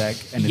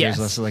holodeck. And Yes. there's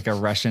also like a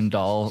Russian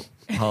doll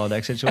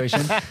holodeck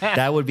situation.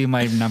 That would be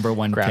my number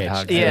one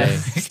Groundhog pitch. Day Yeah.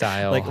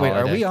 style. Like, wait,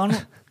 are holodeck. we on?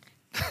 Yeah,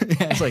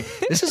 it's like,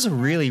 this is a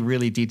really,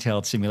 really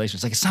detailed simulation.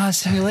 It's like, it's not a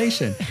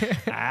simulation.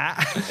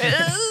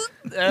 I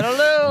don't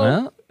know.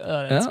 Well,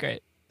 Oh, that's well,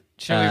 great.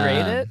 Should we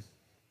rate it?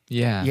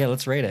 yeah. Yeah,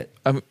 let's rate it.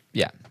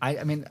 Yeah.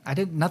 I mean,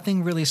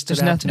 nothing really stood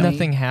Just out to me.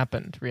 nothing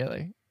happened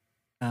really.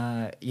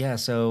 Yeah,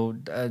 so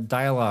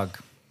dialogue.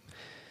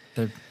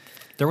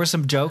 There were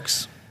some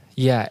jokes.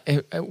 Yeah,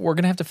 we're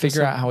going to have to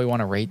figure out how we want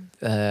to rate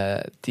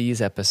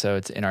these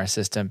episodes in our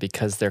system,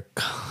 because they're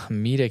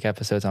comedic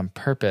episodes on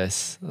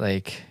purpose.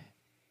 Like,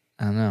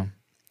 I don't know.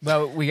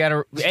 Well, we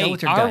gotta. go Hey,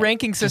 with your our gut.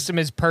 ranking system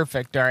is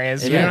perfect,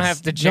 Darius. It You don't is.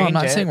 have to change No, I'm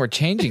not it. saying we're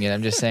changing it.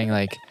 I'm just saying,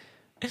 like,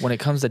 when it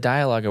comes to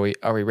dialogue,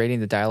 are we rating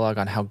the dialogue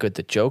on how good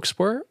the jokes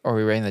were, or are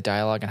we rating the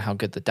dialogue on how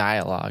good the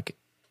dialogue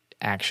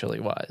actually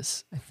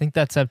was? I think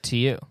that's up to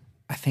you.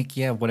 I think,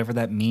 yeah, whatever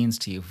that means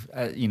to you.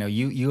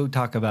 You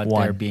talk about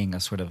One. there being a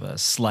sort of a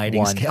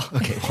sliding One. scale.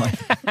 Okay, 1.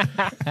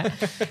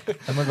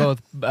 I'm gonna go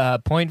with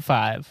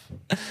 0.5.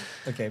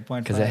 Okay,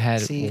 point Because it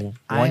had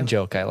one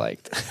joke I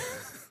liked.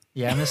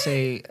 Yeah, I'm gonna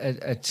say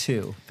a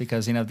 2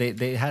 because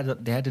they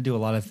had to do a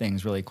lot of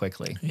things really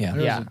quickly. Yeah. There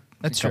was Yeah, a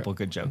that's true. couple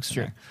good jokes. That's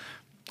in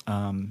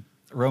there.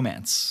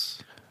 Romance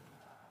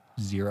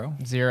 0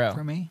 0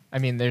 for me. I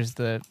mean, there's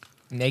the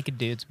naked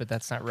dudes, but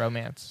that's not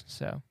romance.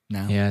 So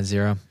No, Yeah,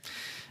 0.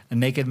 a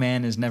naked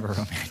man is never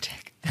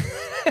romantic.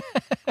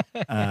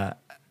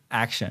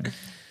 Action,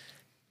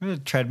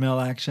 treadmill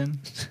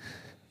action.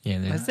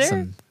 Yeah, Was there's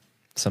there?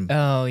 some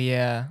oh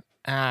yeah,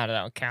 I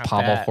don't count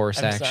pommel that. horse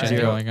I'm action sorry.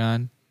 going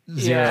on.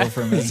 0 Yeah.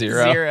 for me.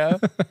 0.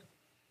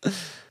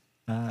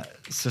 0.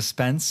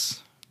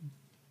 Suspense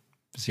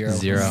 0.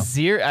 0.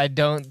 0. I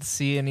don't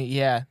see any.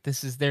 Yeah,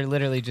 they're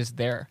literally just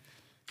there.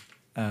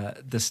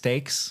 The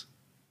stakes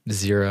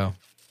 0.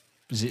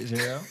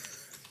 0.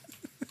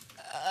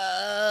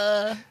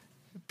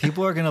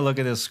 People are going to look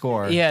at this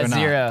score. Yeah, They're not,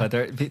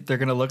 0. but they're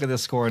going to look at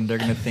this score and they're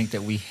going to think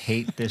that we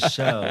hate this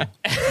show. And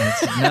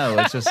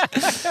it's just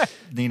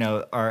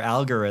our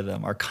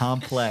algorithm, our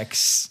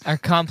complex Our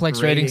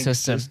complex rating rating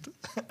system.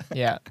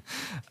 Yeah,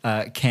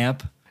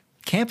 camp.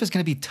 Camp is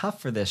going to be tough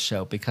for this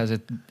show because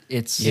it's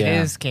it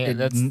Yeah. is. Can't.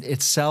 That's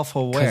it's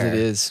self-aware. Because it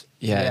is,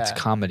 it's Yeah.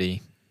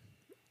 comedy.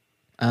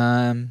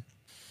 I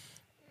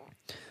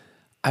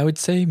would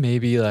say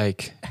maybe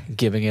like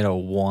giving it a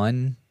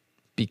 1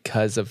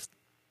 because of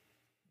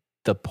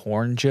the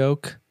porn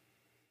joke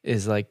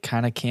is like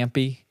kind of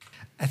campy.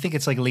 I think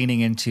it's like leaning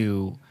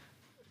into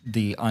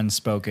the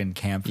unspoken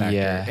camp factor.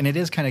 Yeah. And it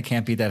is kind of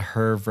campy that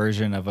her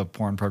version of a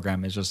porn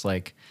program is just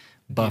like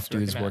buff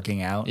Dudes dudes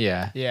working out. working out.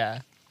 Yeah.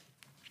 Yeah.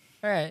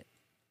 All right.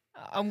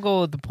 I'm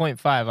going with the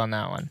 0.5 on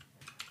that one.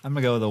 I'm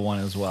going to go with a 1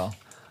 as well.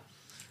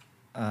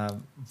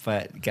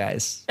 But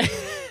guys,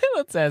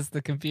 Let's ask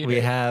the computer.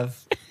 we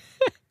have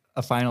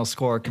a final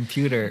score.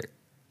 Computer,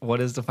 what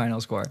is the final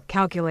score?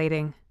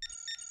 Calculating.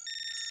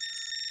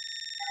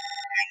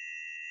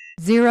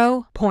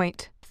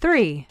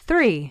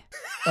 0.33.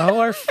 Oh,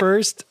 our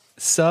first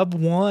sub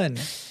 1.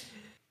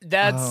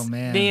 That's Oh,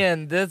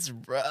 man. that's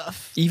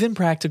rough. Even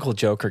Practical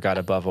Joker got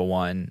above a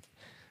 1.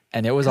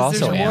 And it was 'Cause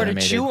also there's more to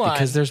animated chew on.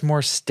 because there's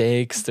more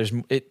stakes.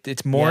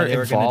 It's more Yeah, they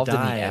were gonna involved in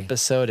die. the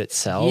episode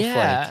itself.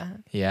 Yeah.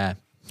 Yeah.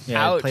 Yeah, it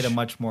Ouch. played a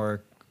much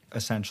more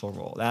essential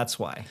role. That's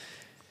why.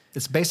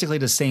 It's basically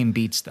the same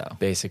beats though.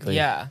 basically.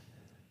 Yeah.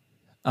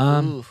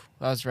 Ooh,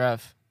 that was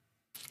rough.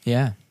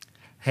 Yeah.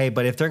 Hey,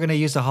 but if they're going to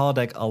use the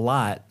holodeck a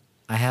lot,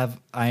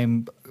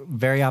 I'm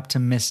very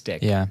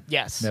optimistic. Yeah.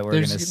 Yes. That we're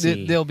gonna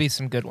see. There'll be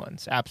some good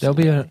ones.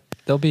 Absolutely.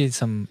 There'll be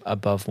some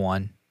above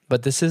 1.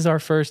 But this is our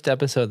first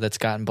episode that's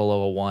gotten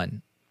below a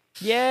 1.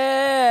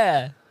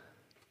 Yeah.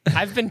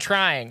 I've been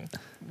trying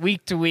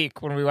week to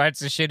week when we watch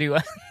the shitty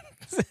one.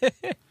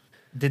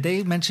 Did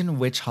they mention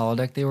which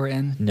holodeck they were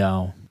in?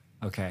 No.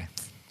 Okay.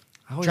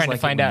 I always Trying like to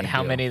it find when out they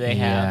how do. many they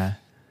have.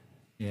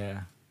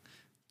 Yeah.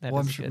 That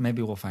Well, I'm is sure good.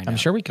 maybe we'll find out. I'm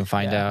sure we can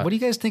find out. What do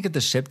you guys think of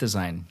the ship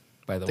design,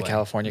 by the way? The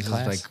California This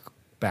class? is like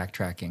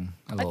backtracking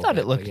a I little thought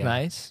bit, it looked but yeah.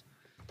 nice.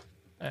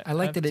 I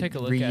like that take a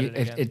look at it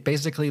again. it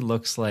basically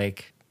looks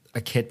like a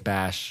kit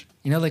bash.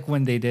 You know, like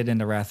when they did in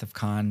the Wrath of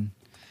Khan,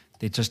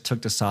 they just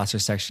took the saucer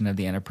section of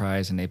the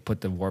Enterprise and they put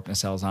the warp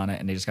nacelles on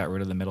it and they just got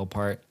rid of the middle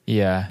part.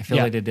 Yeah. I feel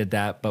Yeah. like they did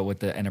that, but with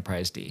the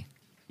Enterprise D.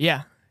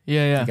 Yeah.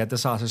 Yeah. They got the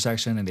saucer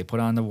section and they put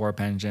on the warp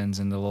engines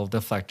and the little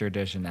deflector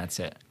dish and that's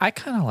it. I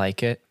kind of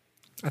like it.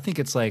 I think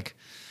it's like,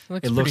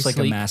 Looks it looks pretty like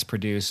sleek. a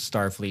mass-produced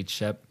Starfleet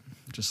ship.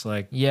 Just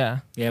like, Yeah.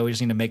 yeah, we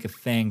just need to make a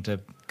thing to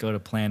go to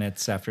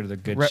planets after the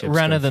good ships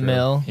Run go of the through.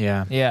 mill.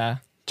 Yeah. Yeah.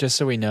 Just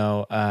so we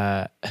know,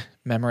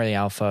 Memory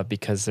Alpha,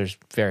 because there's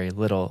very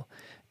little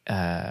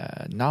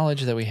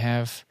knowledge that we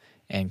have,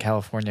 and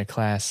California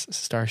class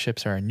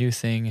starships are a new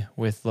thing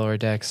with lower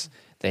decks.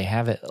 They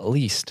have at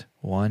least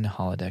one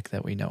holodeck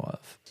that we know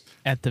of.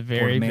 At the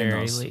very, Por very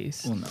menos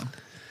least. uno.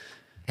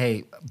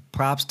 Hey,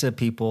 props to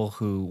people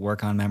who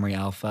work on Memory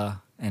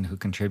Alpha and who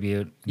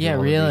contribute. do Yeah, all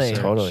the really.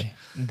 research. Totally.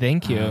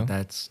 Thank you.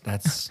 That's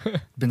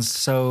been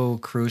so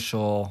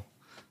crucial.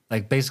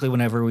 Like basically,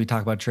 whenever we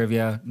talk about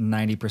trivia,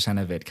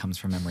 90% of it comes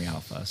from Memory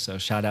Alpha. So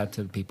shout out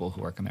to the people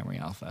who work on Memory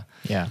Alpha.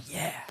 Yeah.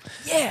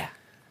 Yeah.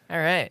 All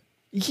right.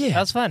 Yeah. That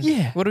was fun.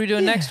 Yeah. What are we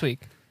doing next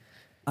week?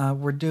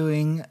 We're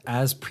doing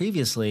as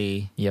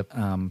previously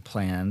Yep.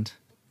 planned.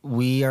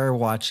 We are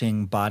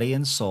watching Body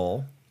and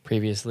Soul.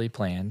 Previously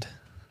planned.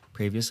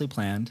 Previously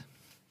planned,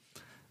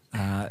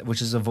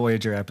 which is a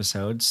Voyager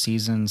episode,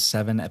 season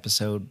 7,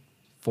 episode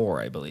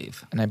 4, I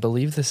believe. And I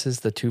believe this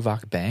is the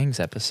Tuvok Bangs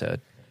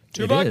episode.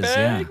 Tuvok It is,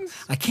 yeah. Bangs?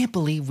 I can't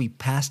believe we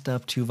passed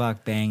up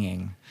Tuvok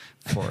banging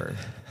for.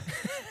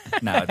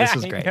 No, this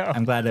was I great. know.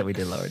 I'm glad that we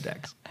did Lower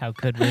Decks. How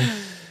could we?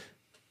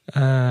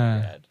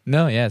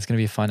 No, yeah, it's going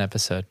to be a fun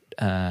episode.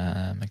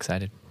 I'm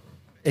excited.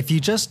 If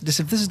this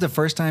is the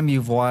first time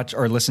you've watched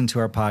or listened to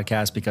our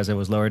podcast because it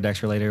was Lower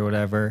Decks related or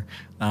whatever,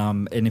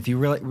 and if you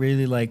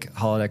really like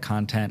holodeck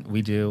content,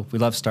 we do. We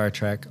love Star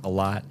Trek a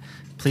lot.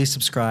 Please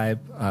subscribe.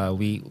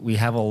 We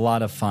have a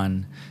lot of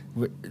fun.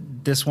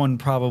 This one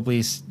probably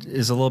is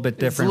a little bit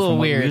different little from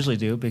what weird. we usually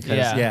do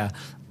because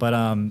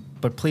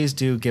but please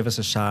do give us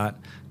a shot.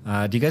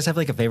 Do you guys have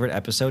like a favorite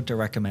episode to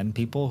recommend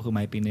people who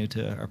might be new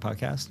to our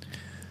podcast?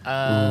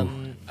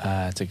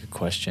 That's a good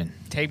question.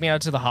 Take me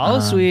out to the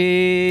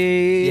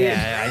holosuite.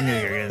 Yeah, I knew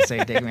you were going to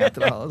say "Take Me Out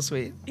to the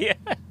Holosuite." Yeah.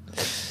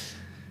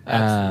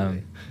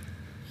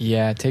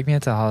 Yeah, Take Me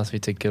Out to the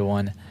Holosuite's a good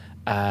one.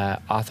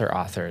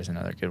 Author is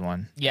another good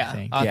one. Yeah, I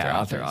think.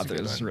 Author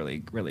is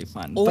really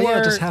fun. But yeah,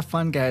 Or- just have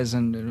fun, guys,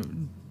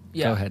 and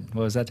Yeah. go ahead.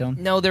 What was that, Dylan?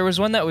 No, there was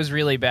one that was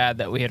really bad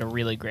that we had a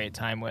really great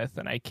time with,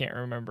 and I can't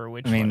remember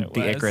which I one mean, it the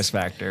was. Icarus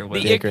Factor.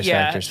 Was The Icarus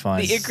Factor's fun.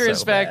 The Icarus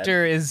So bad.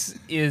 Factor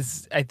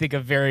is I think a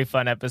very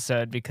fun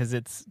episode because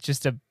it's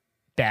just a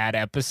bad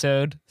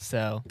episode.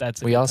 So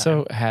that's a We good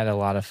also time. had a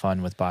lot of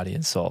fun with Body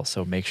and Soul,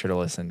 so make sure to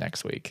listen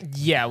next week.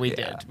 Yeah, we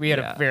did. We had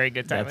a very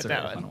good time That's with a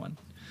that really one. fun one.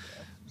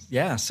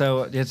 Yeah,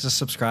 so just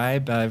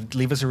subscribe.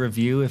 Leave us a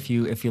review if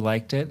you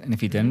liked it, and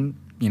if you didn't,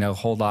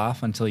 hold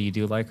off until you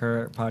do like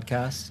our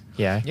podcast.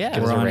 Yeah, Yeah.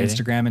 give us We're a on rating.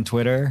 Instagram and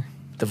Twitter.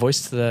 The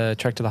voice to the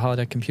Trek to the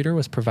Holodeck computer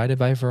was provided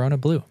by Verona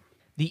Blue.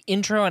 The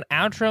intro and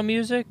outro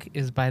music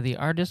is by the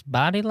artist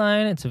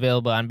Bodyline. It's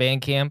available on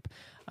Bandcamp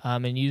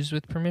and used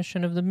with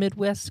permission of the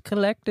Midwest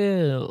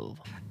Collective.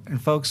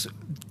 And folks,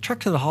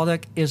 Trek to the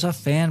Holodeck is a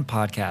fan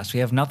podcast.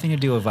 We have nothing to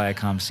do with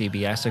Viacom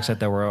CBS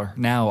except that we're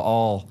now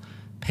all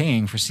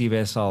paying for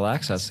CBS All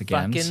Access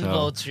again. Fucking so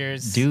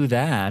vultures. do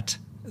that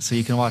so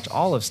you can watch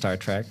all of Star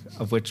Trek,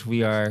 of which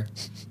we are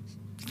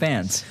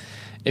fans.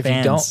 If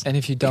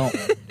you don't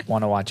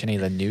want to watch any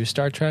of the new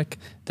Star Trek,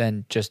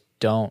 then just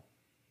don't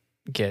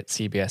get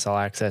CBS All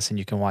Access, and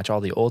you can watch all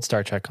the old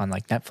Star Trek on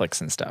like Netflix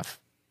and stuff.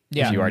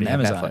 Yeah, if you already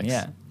Amazon, have Netflix.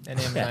 yeah. And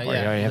Amazon, or you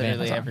already have literally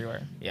Amazon.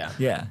 everywhere. Yeah.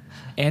 Yeah.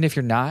 And if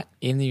you're not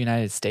in the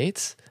United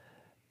States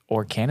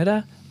or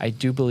Canada, I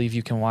do believe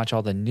you can watch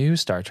all the new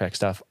Star Trek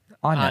stuff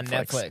on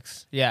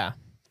Netflix. Yeah.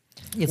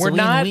 It's We're a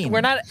not win-win.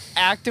 we're not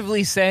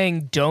actively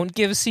saying don't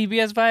give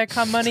CBS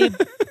Viacom money.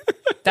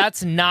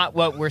 That's not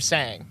what we're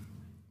saying.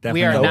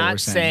 Definitely we are what we're not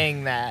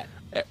saying that.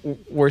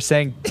 We're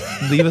saying,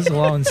 leave us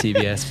alone,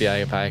 CBS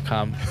via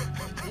Viacom.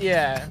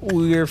 Yeah.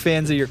 We're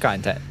fans of your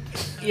content.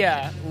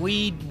 Yeah.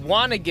 We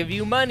want to give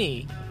you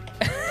money.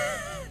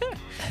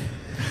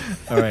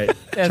 All right.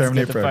 Let's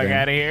Terminate get the fuck program.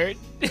 out of here.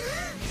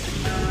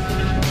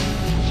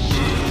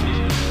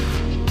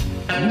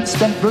 You've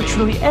spent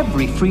virtually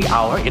every free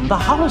hour in the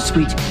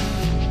holosuite.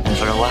 And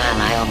for a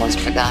while, I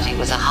almost forgot he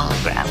was a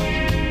hologram.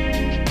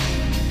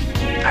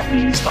 That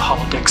means the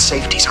holodeck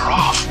safeties are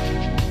off.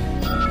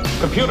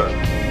 Computer,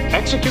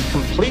 execute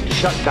complete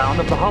shutdown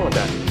of the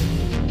holodeck.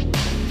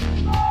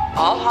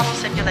 All holo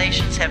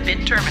simulations have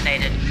been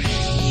terminated.